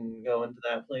you can go into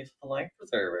that place with the life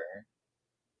preserver.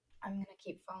 I'm gonna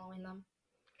keep following them.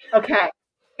 Okay.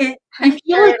 You I'm feel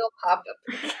sure like it'll pop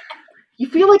up. you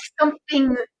feel like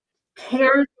something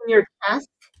tears in your chest,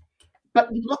 but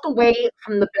you look away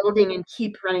from the building and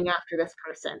keep running after this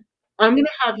person. I'm gonna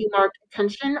have you mark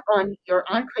attention on your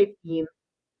enclave theme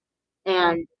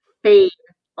and fade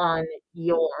on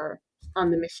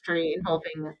the mystery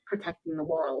involving protecting the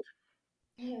world.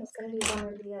 Yeah, it's gonna be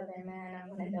one or the other, man. I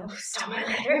wanna know who stole my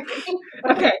letter.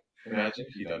 Okay. Imagine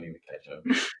if you don't even catch up.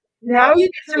 Now you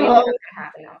get to roll. What's gonna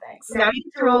happen now? Thanks. Now you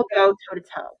get to roll go toe to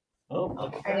toe. Oh,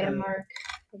 look at I get a that. mark.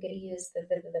 I'm gonna use the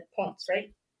points,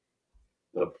 right?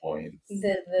 The points.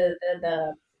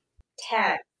 The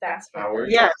tag. That's what Hours?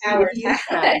 Yes, our you use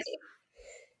tag. that.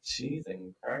 Cheese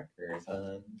and crackers,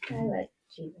 huh? I like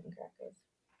cheese and crackers.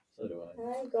 So do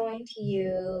I. I'm going to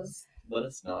use Let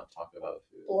us not talk about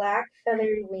food. black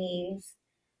feathered wings,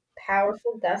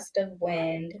 powerful gust of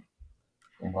wind,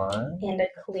 What? and a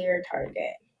clear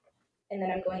target. And then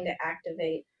I'm going to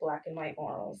activate black and white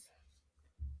morals.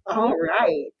 All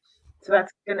right. So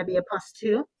that's going to be a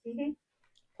 +2. Mm-hmm.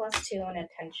 +2 and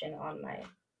attention on my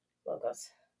logos.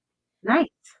 Nice.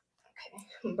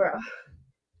 Okay, bro.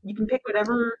 You can pick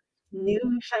whatever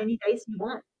new shiny dice you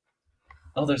want.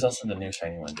 Oh, there's also the new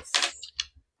shiny ones.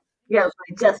 Yeah,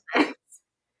 just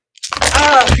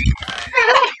Oh.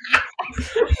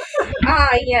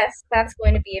 Yes, that's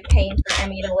going to be a pain for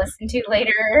Emmy to listen to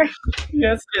later.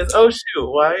 Yes, it is. Oh, shoot.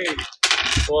 Why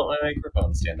won't my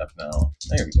microphone stand up now?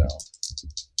 There we go.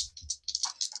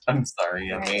 I'm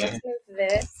sorry, Alright, Emmy. let's move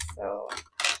this so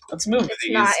Let's move it's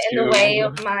these not in the way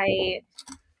of my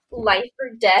life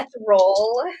or death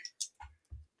roll.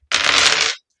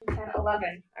 10,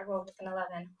 11. I rolled with an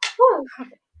 11. Woo!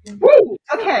 Woo!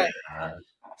 Okay. Uh,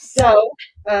 So,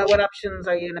 what options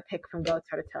are you going to pick from go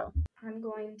toe to toe? I'm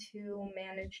going to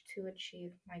manage to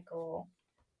achieve my goal.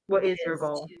 What which is your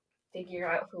goal? To figure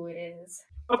out who it is.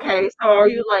 Okay, so are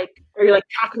you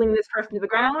tackling this person to the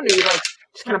ground? Or are you like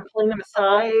just kind of pulling them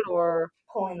aside, or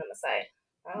Pulling them aside.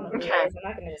 I don't know who Okay. it is. I'm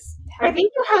not going to just. I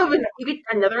think you get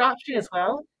another option as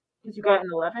well because you got an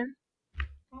 11.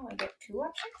 Oh, I get 2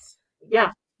 options?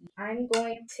 Yeah. I'm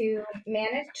going to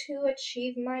manage to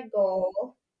achieve my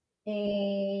goal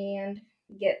and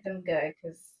get them good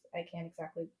because I can't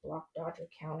exactly block, dodge, or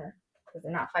counter because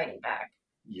they're not fighting back.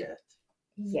 yet.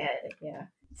 Yet, yeah.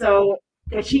 So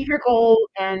achieve your goal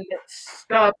and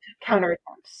stop counter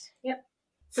attempts. Yep.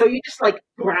 So you just like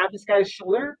grab this guy's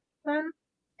shoulder then?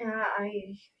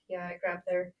 I grab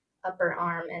their upper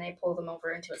arm and I pull them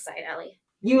over into a side alley.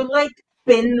 You like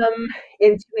spin them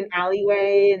into an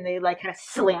alleyway and they like kind of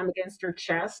slam against your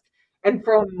chest. And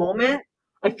for a moment,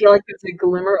 I feel like there's a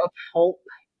glimmer of hope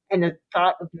and a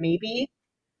thought of maybe.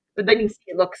 But then you see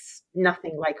it looks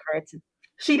nothing like her.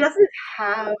 She doesn't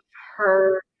have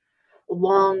her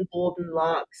long golden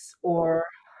locks or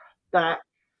that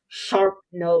sharp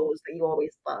nose that you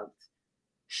always loved.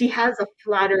 She has a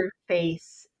flatter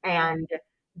face and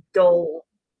dull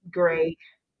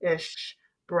grayish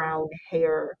brown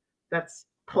hair that's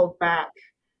pulled back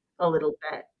a little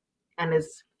bit and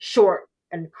is short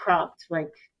and cropped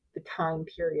like the time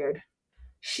period.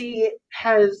 She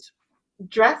has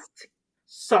dressed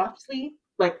softly,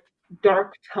 like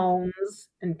dark tones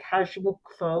and casual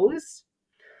clothes,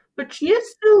 but she is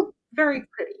still very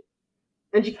pretty.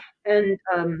 And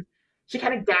she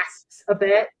kind of gasps a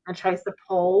bit and tries to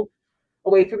pull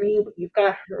away from you, but you've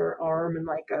got her arm in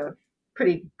like a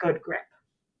pretty good grip.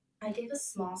 I gave a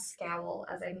small scowl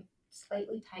as I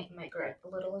slightly tightened my grip, a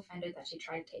little offended that she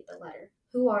tried to take the letter.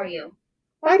 Who are you?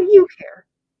 Why do you care?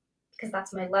 Because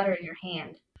that's my letter in your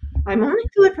hand. I'm only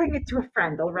delivering it to a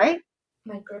friend, all right?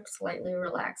 My grip slightly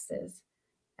relaxes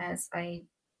as I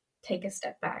take a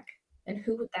step back. And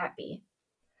who would that be?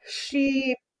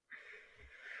 She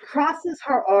crosses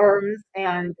her arms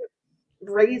and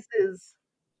raises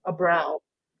a brow.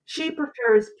 She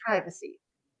prefers privacy.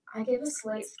 I give a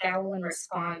slight scowl in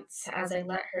response as I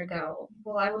let her go.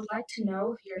 Well, I would like to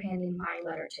know who you're handing my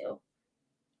letter to.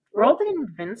 Roll to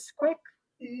convince quick.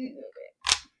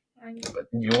 Okay. But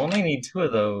you only need 2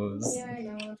 of those. Yeah, I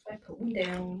know. If I put them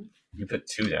down. You put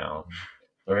 2 down.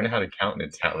 Learn how to count,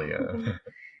 Natalia.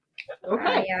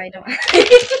 Okay. Yeah, I don't.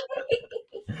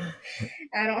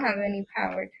 I don't have any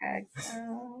power tags.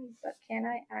 But can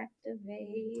I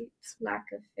activate lack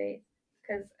of faith?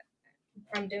 Because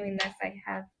from doing this, I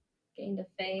have gained a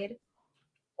fade.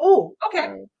 Oh, okay.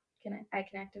 So I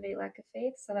can activate lack of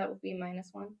faith, so that would be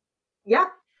 -1. Yeah.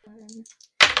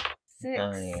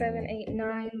 6, 7, 8,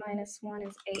 9 -1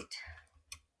 is 8.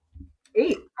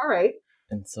 8. All right.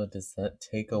 And so does that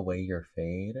take away your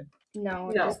fade? No,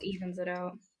 it No. just evens it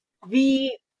out.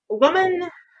 The woman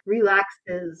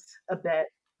relaxes a bit.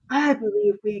 I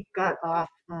believe we got off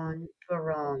on the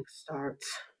wrong start.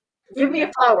 Give me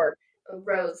a flower.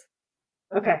 Rose.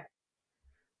 Okay.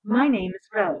 My name is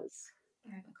Rose.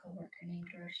 I have a coworker named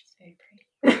Rose. She's very pretty.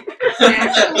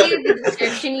 Actually, the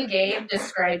description you gave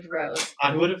described Rose.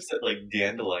 I would have said like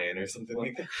dandelion or something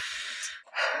like that.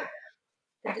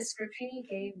 The description you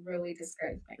gave really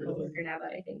describes my Really? coworker now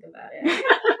that I think about it.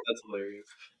 That's hilarious.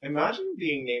 Imagine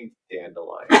being named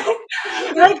Dandelion.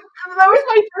 Like, that was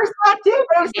my first thought too,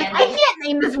 but I was like, I can't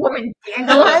name this woman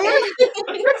Dandelion.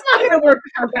 That's not going to work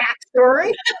with her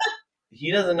backstory.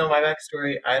 He doesn't know my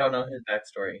backstory. I don't know his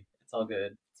backstory. It's all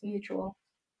good. It's mutual.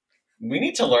 We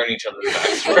need to learn each other's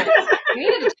backstory. We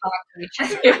need to talk to each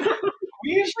other.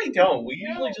 We usually don't. We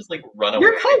usually just like run away.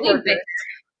 Your coworker.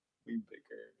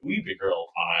 We bicker a lot.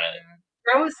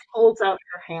 Rose holds out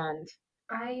her hand.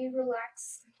 I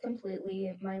relax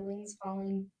completely, my wings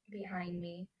falling behind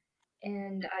me,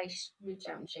 and I reach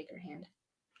out and shake her hand.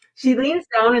 She leans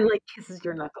down and like kisses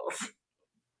your knuckles.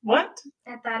 What?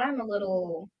 At that, I'm a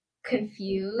little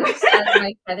confused as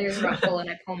my feathers ruffle and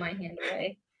I pull my hand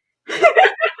away.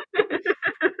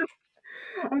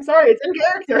 I'm sorry, it's in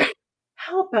character.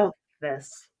 How about this?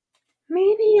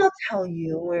 Maybe I'll tell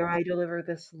you where I deliver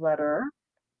this letter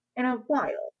in a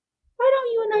while. Why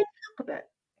don't you and I talk a bit?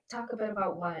 Talk a bit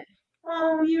about what?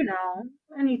 Oh, you know,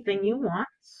 anything you want.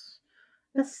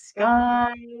 The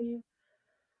sky,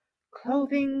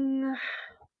 clothing.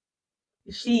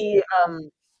 She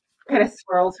kind of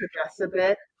swirls her dress a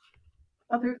bit.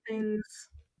 Other things.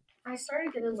 I start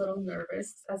to get a little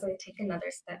nervous as I take another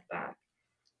step back.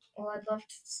 Well, I'd love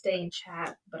to stay and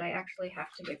chat, but I actually have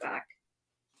to get back.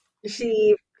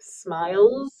 She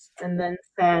smiles and then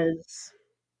says,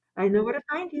 I know where to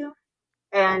find you.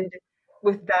 And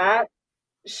with that,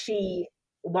 she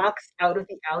walks out of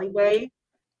the alleyway,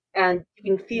 and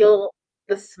you can feel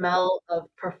the smell of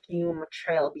perfume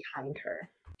trail behind her.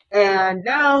 And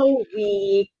now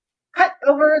we cut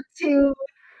over to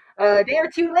a day or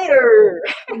two later.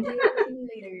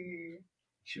 Later.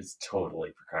 She was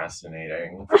totally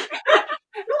procrastinating. No,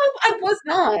 I was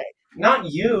not. Not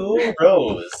you,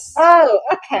 Rose. Oh,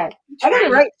 okay. I got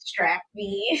it right. Distract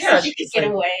me Yeah, so she she's can get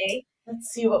like- away. Let's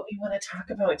see what we want to talk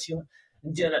about. You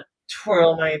gonna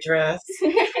twirl my dress?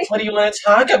 What do you want to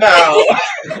talk about?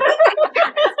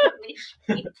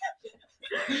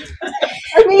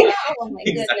 I mean, Oh my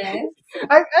Exactly. goodness.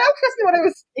 I don't trust what I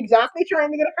was exactly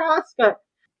trying to get across, but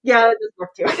yeah, it does work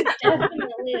too.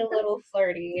 Definitely a little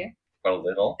flirty. A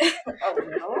little. Oh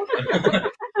no.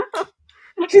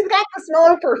 She's got the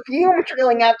smell of perfume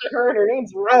trailing after her, and her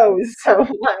name's Rose, so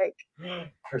like.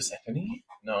 Persephone?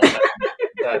 No,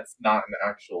 that's not an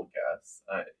actual guess.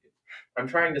 I'm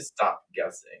trying to stop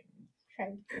guessing.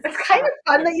 It's kind of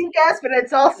fun that you guess, but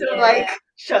it's also Yeah. like,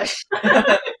 shush.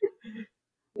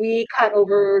 We cut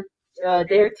over a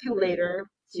day or two later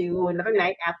to another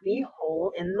night at the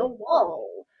Hole in the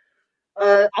Wall.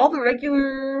 All the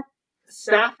regular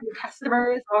staff and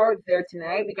customers are there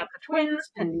tonight. We got the twins,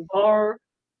 Penny Bar.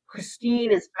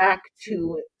 Christine is back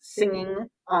to singing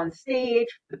on stage,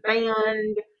 the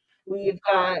band. We've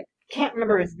got, can't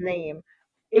remember his name.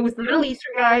 It was the Middle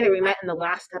Eastern guy that we met in the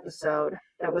last episode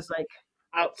that was like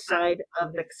outside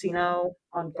of the casino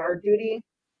on guard duty.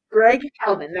 Greg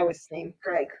Calvin, that was his name,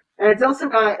 Greg. And it's also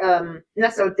got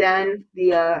Nesso Den,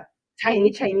 the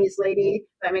tiny Chinese lady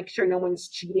that makes sure no one's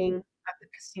cheating at the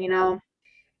casino.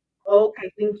 Oak, I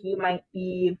think you might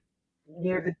be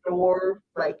near the door,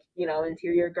 like, you know,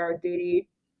 interior guard duty.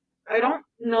 I don't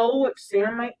know what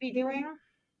Sam might be doing.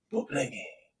 Bootlegging.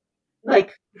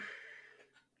 Like,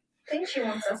 I think she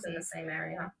wants us in the same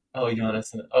area. Oh, you want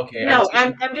us? Okay. no,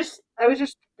 I'm I was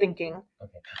just thinking.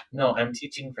 No, I'm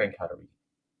teaching Frank how to read.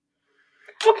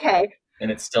 Okay. And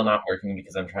it's still not working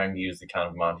because I'm trying to use the Count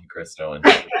of Monte Cristo and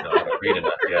I don't know how to read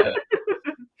enough yet.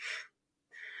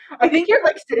 I think you're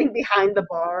like sitting behind the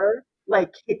bar,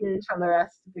 like hidden from the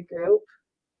rest of the group.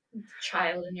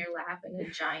 Child in your lap and a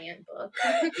giant book.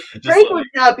 Just Frank like, would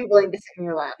not be willing to sit in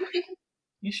your lap.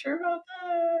 you sure about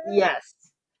that? Yes.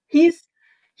 He's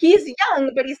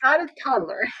young, but he's not a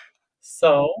toddler.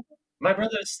 So, my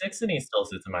brother's 6 and he still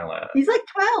sits in my lap. He's like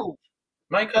 12.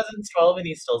 My cousin's 12 and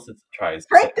he still tries to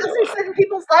Frank sit in my doesn't lap. sit in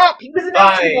people's lap. He was an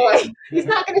empty boy. He's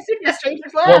not going to sit in a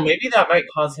stranger's lap. Well, maybe that might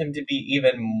cause him to be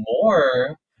even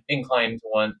more inclined to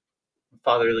want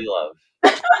fatherly love.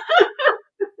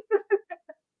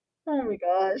 Oh my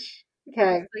gosh.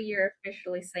 Okay. So you're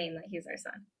officially saying that he's our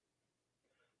son.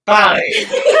 Bye! He's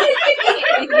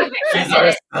He's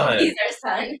our son. He's our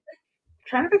son.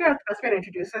 Trying to figure out the best way to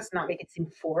introduce us, not make it seem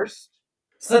forced.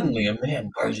 Suddenly, a man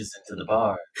barges into the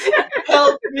bar.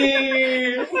 Help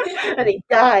me! And he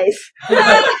dies.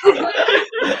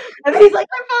 And then he's like,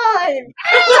 I'm fine.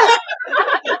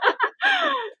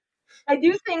 I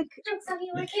do think Jokes on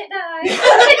you, I can't die.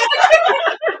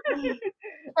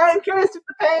 I'm cursed with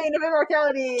the pain of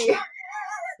immortality.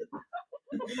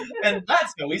 And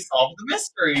that's how we solve the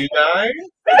mystery, you guys.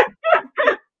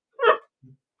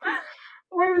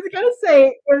 What I was gonna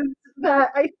say was that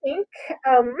I think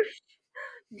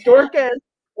Dorcas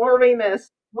or Remus,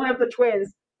 one of the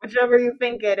twins, whichever you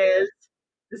think it is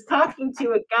talking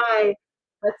to a guy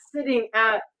that's sitting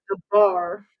at the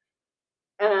bar.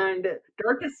 And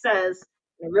Dorcas says,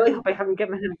 I really hope I haven't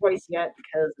given him a voice yet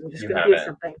because I'm just You gonna do haven't.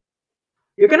 something.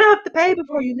 You're gonna have to pay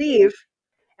before you leave.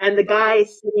 And the guy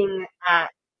sitting at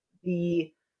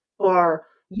the bar,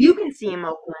 you can see him,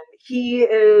 Oakland. He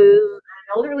is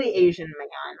an elderly Asian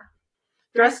man,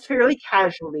 dressed fairly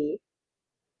casually,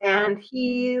 and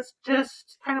he's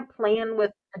just kind of playing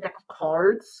with a deck of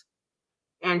cards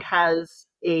and has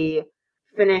a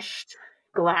finished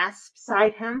glass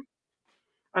beside him.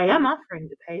 I am offering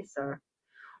to pay, sir.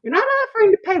 You're not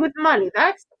offering to pay with money.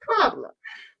 That's the problem.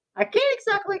 I can't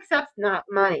exactly accept not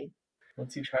money.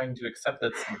 What's he trying to accept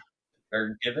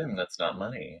or give him that's not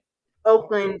money?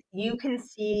 Oakland, you can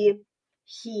see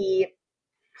he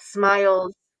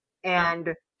smiles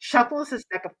and shuffles his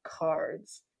deck of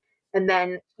cards. And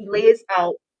then he lays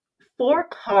out 4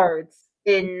 cards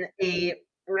in a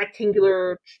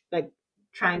rectangular, like,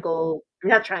 triangle,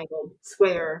 not triangle,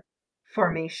 square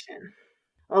formation.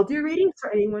 I'll do readings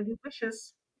for anyone who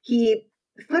wishes. He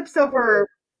flips over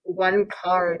one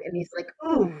card and he's like,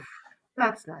 ooh,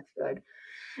 that's not good.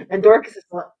 And Dorcas is,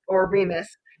 or Remus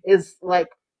is like,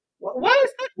 why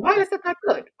is that? Why is that not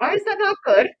good? Why is that not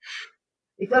good?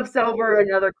 He flips over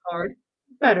another card,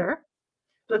 better.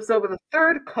 Flips over the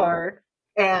third card,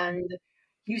 and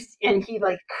he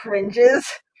like cringes,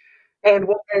 and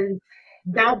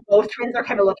now both twins are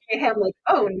kind of looking at him like,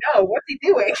 oh no, what's he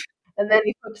doing? And then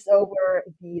he flips over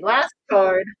the last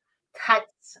card,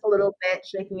 cuts a little bit,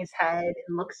 shaking his head,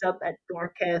 and looks up at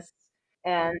Dorcas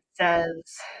and says,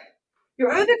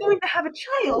 you're either going to have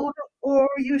a child, or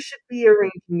you should be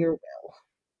arranging your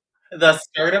will. The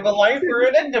start of a life or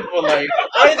an end of a life.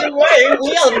 Either way,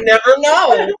 we'll never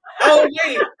know. Oh,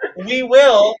 wait, we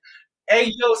will. Hey,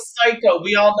 yo, psycho,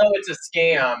 we all know it's a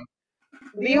scam.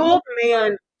 The old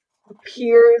man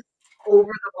peers over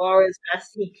the bar as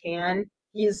best he can.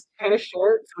 He's kind of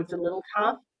short, so it's a little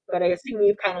tough, but I assume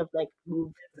you've kind of like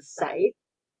moved into sight.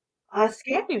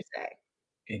 Scam, you say?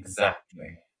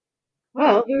 Exactly.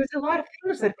 Well, there's a lot of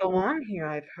things that go on here,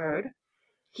 I've heard.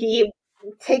 He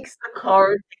takes the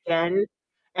cards again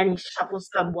and he shuffles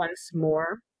them once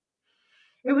more.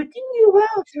 It would do you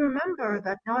well to remember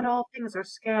that not all things are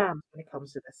scams when it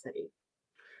comes to the city.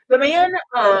 The man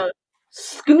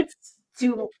scoots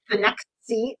to the next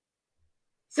seat,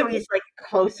 so he's like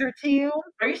closer to you.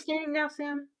 Are you standing now,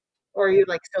 Sam? Or are you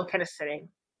like still kind of sitting?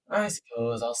 I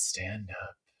suppose I'll stand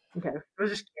up. Okay, I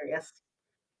was just curious.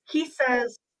 He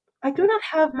says, I do not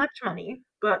have much money,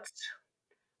 but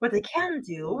what I can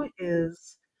do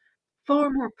is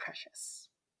far more precious.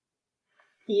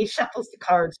 He shuffles the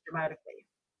cards dramatically.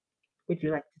 Would you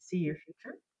like to see your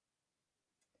future?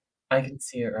 I can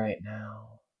see it right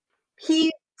now.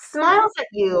 He smiles at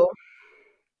you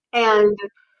and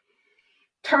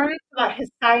turns so that his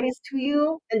side is to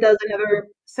you and does another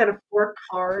set of 4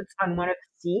 cards on one of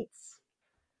the seats.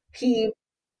 He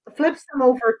flips them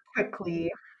over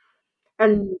quickly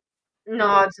and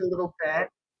nods a little bit.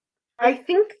 I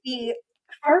think the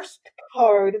first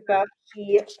card that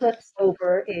he flips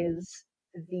over is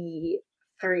the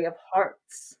 3 of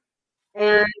Hearts.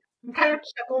 And he kind of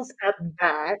chuckles at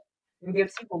that and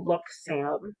gives you a look,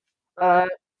 Sam.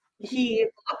 He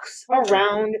looks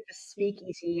around the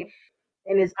speakeasy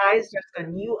and his eyes just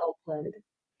on you, Oakland.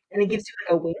 And he gives you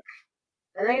like a wink.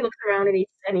 And then he looks around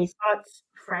and he spots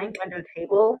Frank under the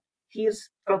table. He's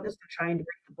focused on trying to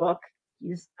read the book.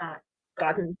 He's not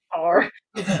gotten far.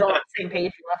 He's still on the same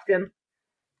page you left him.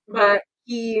 But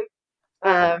he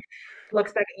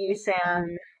looks back at you,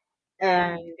 Sam,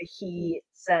 and he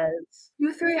says,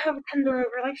 you 3 have a tender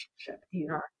relationship, do you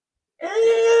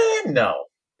not? No.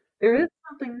 There is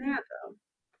something there,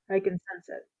 though. I can sense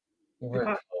it. We're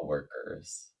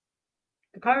co-workers.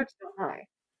 The cards don't lie.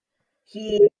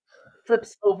 He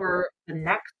flips over the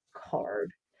next card,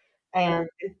 and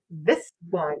this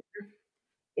one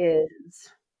is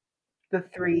the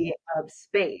 3 of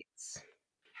spades.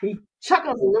 He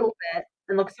chuckles a little bit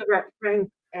and looks over at Frank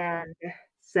and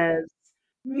says,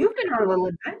 you've been on a little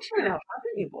adventure now,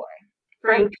 haven't you, boy?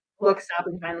 Frank looks up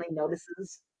and finally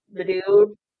notices the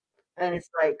dude, and it's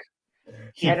like,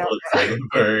 He I don't flips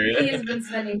know. over. He has been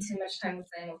spending too much time with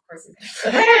Sam, of course he's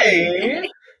gonna Hey!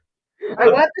 I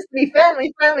want this to be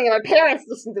family friendly, and my parents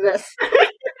listen to this.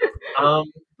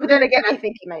 But then again, I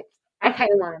think he might. I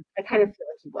kind of feel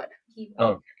like he would. He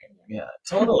Okay, yeah,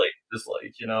 totally. Just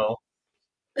like,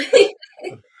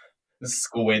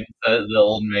 squint at the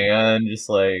old man, just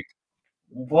like,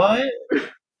 what? What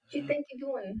you think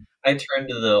you're doing? I turn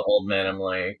to the old man, I'm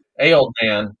like, hey, old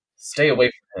man, stay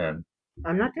away from him.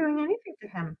 I'm not doing anything to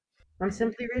him. I'm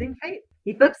simply reading fate.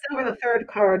 He flips over the 3rd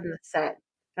card in the set,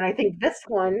 and I think this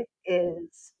one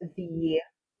is the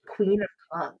Queen of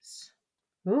Clubs.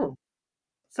 Ooh.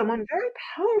 Someone very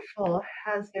powerful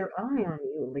has their eye on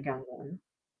you, the young one.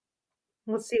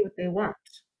 Let's see what they want.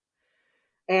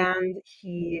 And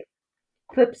he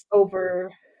flips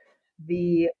over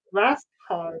the last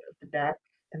card of the deck,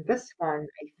 and this one,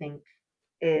 I think,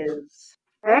 is.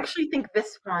 I actually think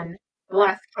this one, the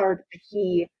last card that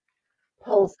he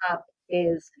pulls up,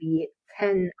 is the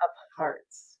Ten of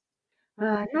Hearts.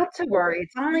 Not to worry,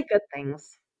 it's only good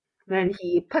things. Then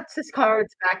he puts his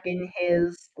cards back in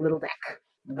his little deck.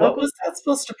 What was that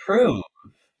supposed to prove?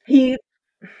 He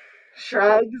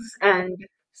shrugs and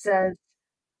says,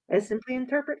 I simply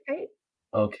interpret fate.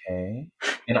 Okay.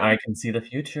 And I can see the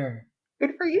future.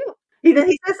 Good for you. He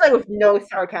says like with no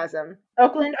sarcasm.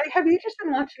 Oakland, have you just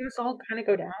been watching this all kind of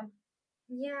go down?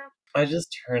 Yeah. I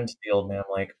just turned to the old man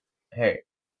like, hey,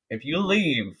 if you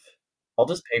leave, I'll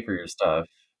just pay for your stuff.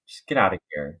 Just get out of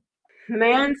here. The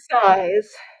man sighs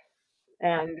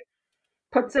and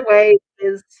puts away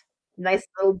his nice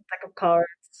little deck of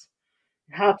cards,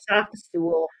 hops off the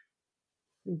stool,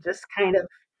 and just kind of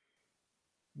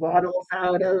waddles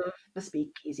out of the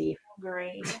speakeasy.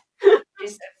 Great.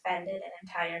 Just offended an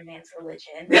entire man's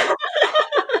religion.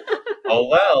 Oh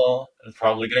well, it's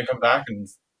probably gonna come back and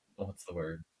what's the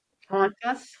word? Haunt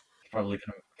us. Probably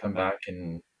gonna come back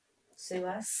and Sue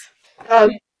us.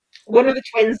 One of the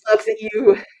twins looks at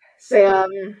you, Sam,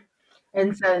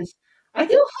 and says, I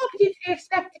do hope you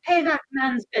expect to pay that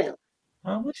man's bill.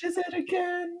 how much is it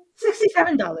again?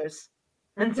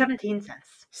 $67.17.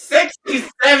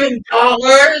 $67.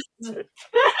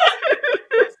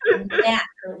 That's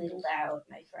a little loud,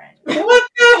 my friend. What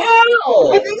the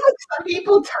hell? I think like some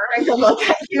people turn to look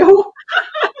at you.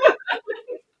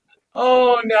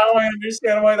 Oh, now I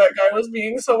understand why that guy was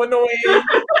being so annoying.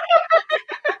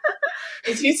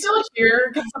 Is he still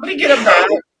here? Can somebody get him back?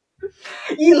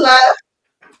 He left.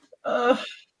 Fine.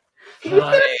 He was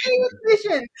gonna pay his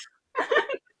mission.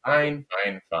 Fine.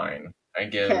 I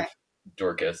give Okay.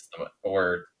 Dorcas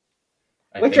or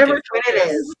I Whichever think twin it's it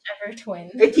Dorcas. is. Whichever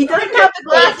twin. If he doesn't have the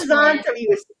glasses on, Twin. so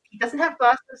he doesn't have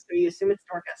glasses, so you assume it's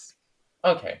Dorcas.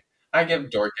 Okay, I give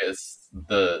Dorcas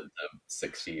the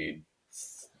 $60.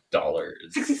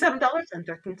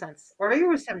 $67.13. Or maybe it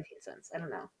was 17 cents. I don't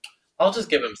know. I'll just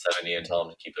give him 70 and tell him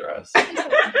to keep the rest.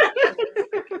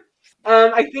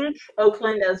 I think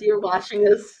Oakland, as you're watching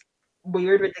this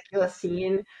weird, ridiculous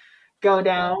scene go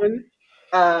down,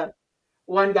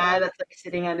 one guy that's like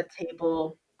sitting at a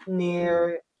table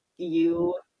near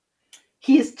you,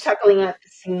 he's chuckling at the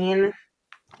scene,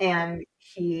 and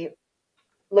he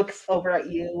looks over at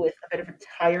you with a bit of a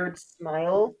tired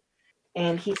smile,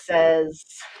 and he says,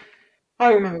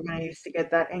 I remember when I used to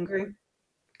get that angry.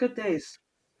 Good days.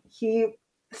 He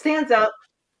stands up,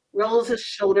 rolls his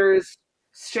shoulders,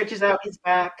 stretches out his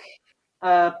back,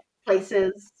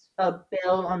 places a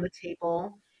bill on the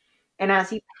table, and as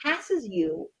he passes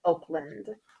you, Oakland,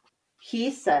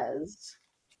 he says,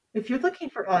 if you're looking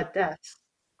for odd deaths,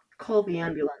 call the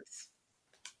ambulance.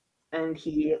 And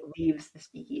he leaves the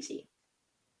speakeasy.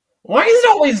 Why is it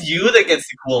always you that gets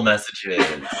the cool messages?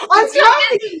 I'm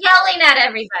trying to yelling at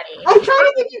everybody.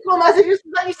 give you cool messages to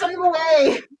let you send them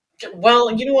away.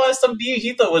 Well, you know what? Some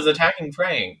Viejito was attacking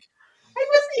Frank. He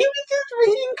was just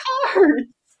reading cards.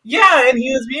 Yeah, and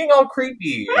he was being all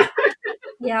creepy.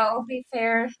 Yeah, I'll be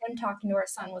fair. Him talking to our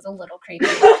son was a little creepy.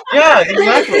 Yeah,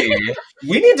 exactly.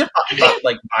 We need to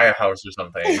buy a house or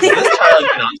something. This child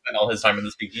cannot spend all his time in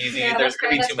the speakeasy. Yeah, There's that's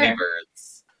going to be fair, too that's many fair.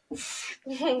 birds.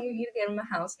 We need to get him a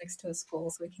house next to a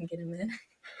school so we can get him in.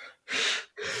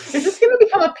 Is this going to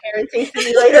become a parenting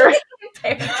simulator?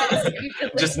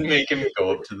 Just make him go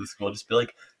up to the school. Just be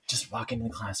like, just walk into the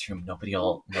classroom.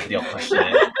 Nobody'll question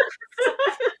it.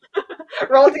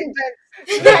 Roll to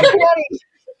convince. Nat 20.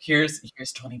 Here's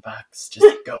 $20.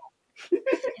 Just go.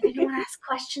 If anyone asks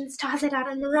questions, toss it out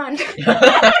on the run.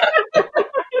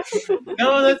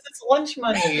 No, that's lunch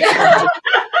money.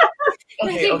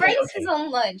 He brings his own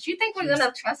lunch. You think we're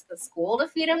gonna trust the school to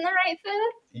feed him the right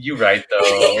food? You right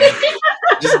though.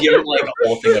 Just give him like a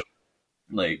whole thing of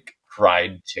like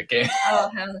fried chicken. Oh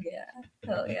hell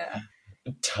yeah.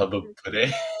 A tub of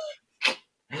pudding.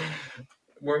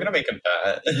 We're gonna make him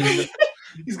fat.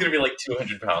 He's gonna be like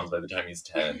 200 pounds by the time he's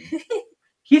 10.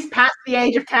 He's past the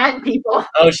age of 10, people.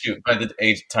 Oh shoot! By the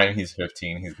time he's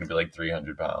 15, he's gonna be like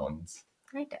 300 pounds.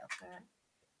 I doubt that.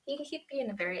 He'd be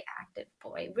a very active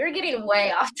boy. We're getting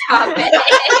way off topic.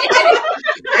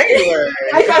 Anyway.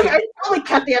 I'd probably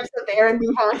cut the episode there and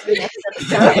move on to the next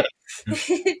episode.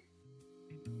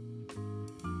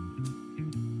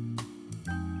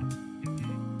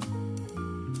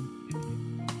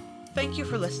 Thank you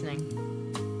for listening.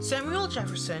 Samuel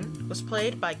Jefferson was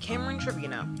played by Cameron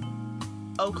Trevino.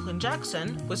 Oakland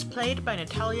Jackson was played by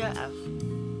Natalia F.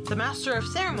 The Master of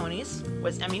Ceremonies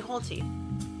was Emmy Holty.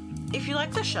 If you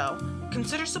like the show,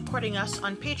 consider supporting us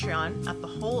on Patreon at The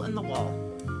Hole in the Wall.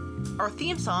 Our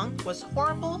theme song was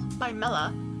Horrible by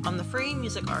Mela on the Free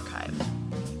Music Archive.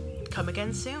 Come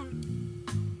again soon.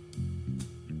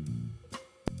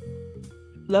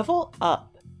 Level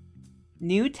up.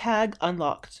 New tag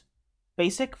unlocked.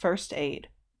 Basic first aid.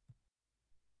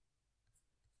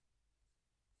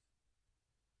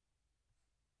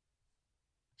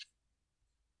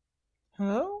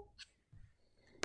 Hello?